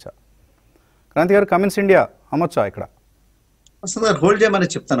 హోల్డ్ చేయొచ్చా? క్రాంతి గారు, కమిన్స్ ఇండియా అమ్మొచ్చా ఇక్కడ? వస్తుంది గారు, హోల్డ్ చేయమని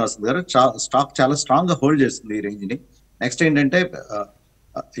చెప్తాను. వస్తుంది గారు, స్టాక్ చాలా స్ట్రాంగ్ గా హోల్డ్ చేస్తుంది ఈ రేంజ్ ని. నెక్స్ట్ ఏంటంటే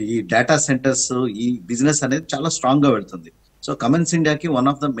ఈ డేటా సెంటర్స్, ఈ బిజినెస్ అనేది చాలా స్ట్రాంగ్ గా వెళ్తుంది. సో కమిన్స్ ఇండియాకి one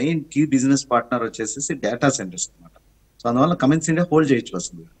of the main key business partner వచ్చేసి డేటా సెంటర్స్ అనమాట. సో అందువల్ల కమిన్స్ ఇండియా హోల్డ్ చేయొచ్చు.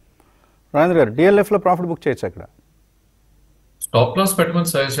 వస్తుంది రాజేంద్ర గారు, డిఎల్ఎఫ్ లో ప్రాఫిట్ బుక్ చేయొచ్చు ఇక్కడ? స్టాప్ లాస్ పెట్టమని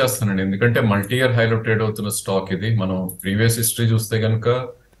సజెస్ట్ చేస్తానండి, ఎందుకంటే మల్టీ ఇయర్ హైలో ట్రేడ్ అవుతున్న స్టాక్ ఇది. మనం ప్రీవియస్ హిస్టరీ చూస్తే కనుక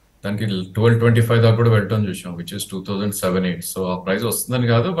దానికి 1225 దాకా కూడా వెళ్ళటం చూసాం, విచ్ ఇస్ 2007-8. సో ఆ ప్రైస్ వస్తుందని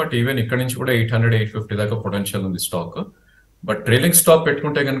కాదు, బట్ ఈవెన్ ఇక్కడ నుంచి కూడా 800-850 దాకా పొటెన్షియల్ ఉంది స్టాక్. బట్ ట్రైలింగ్ స్టాప్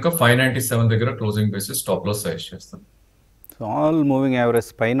పెట్టుకుంటే కనుక 597 దగ్గర closing basis stop loss suggest చేస్తాను. సో ఆల్ మూవింగ్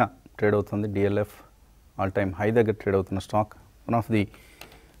యావరేజ్ పైన ట్రేడ్ అవుతుంది డిఎల్ఎఫ్, ఆల్ టైమ్ హై దగ్గర ట్రేడ్ అవుతున్న stock, one of the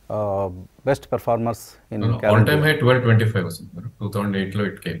best performers in all time high 1225 వస్తుంది, 2008లో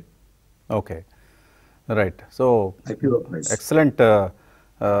it came. Okay, right. So excellent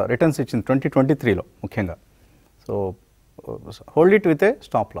returns ఇచ్చింది 2023లో ముఖ్యంగా. So hold it with a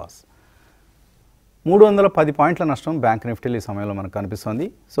stop loss. 310 పాయింట్ల నష్టం bank నిఫ్టీలు ఈ సమయంలో మనకు కనిపిస్తుంది.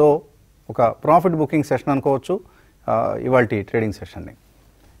 సో ఒక ప్రాఫిట్ బుకింగ్ సెషన్ అనుకోవచ్చు ఇవాల్టి ట్రేడింగ్ సెషన్ని.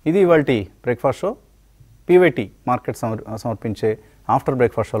 ఇది ఇవాల్టి బ్రేక్ఫాస్ట్ షో. పీవైటీ మార్కెట్ సమర్పించే ఆఫ్టర్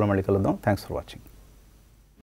బ్రేక్ఫాస్ట్ షోలో మళ్ళీ కలుద్దాం. Thanks for watching.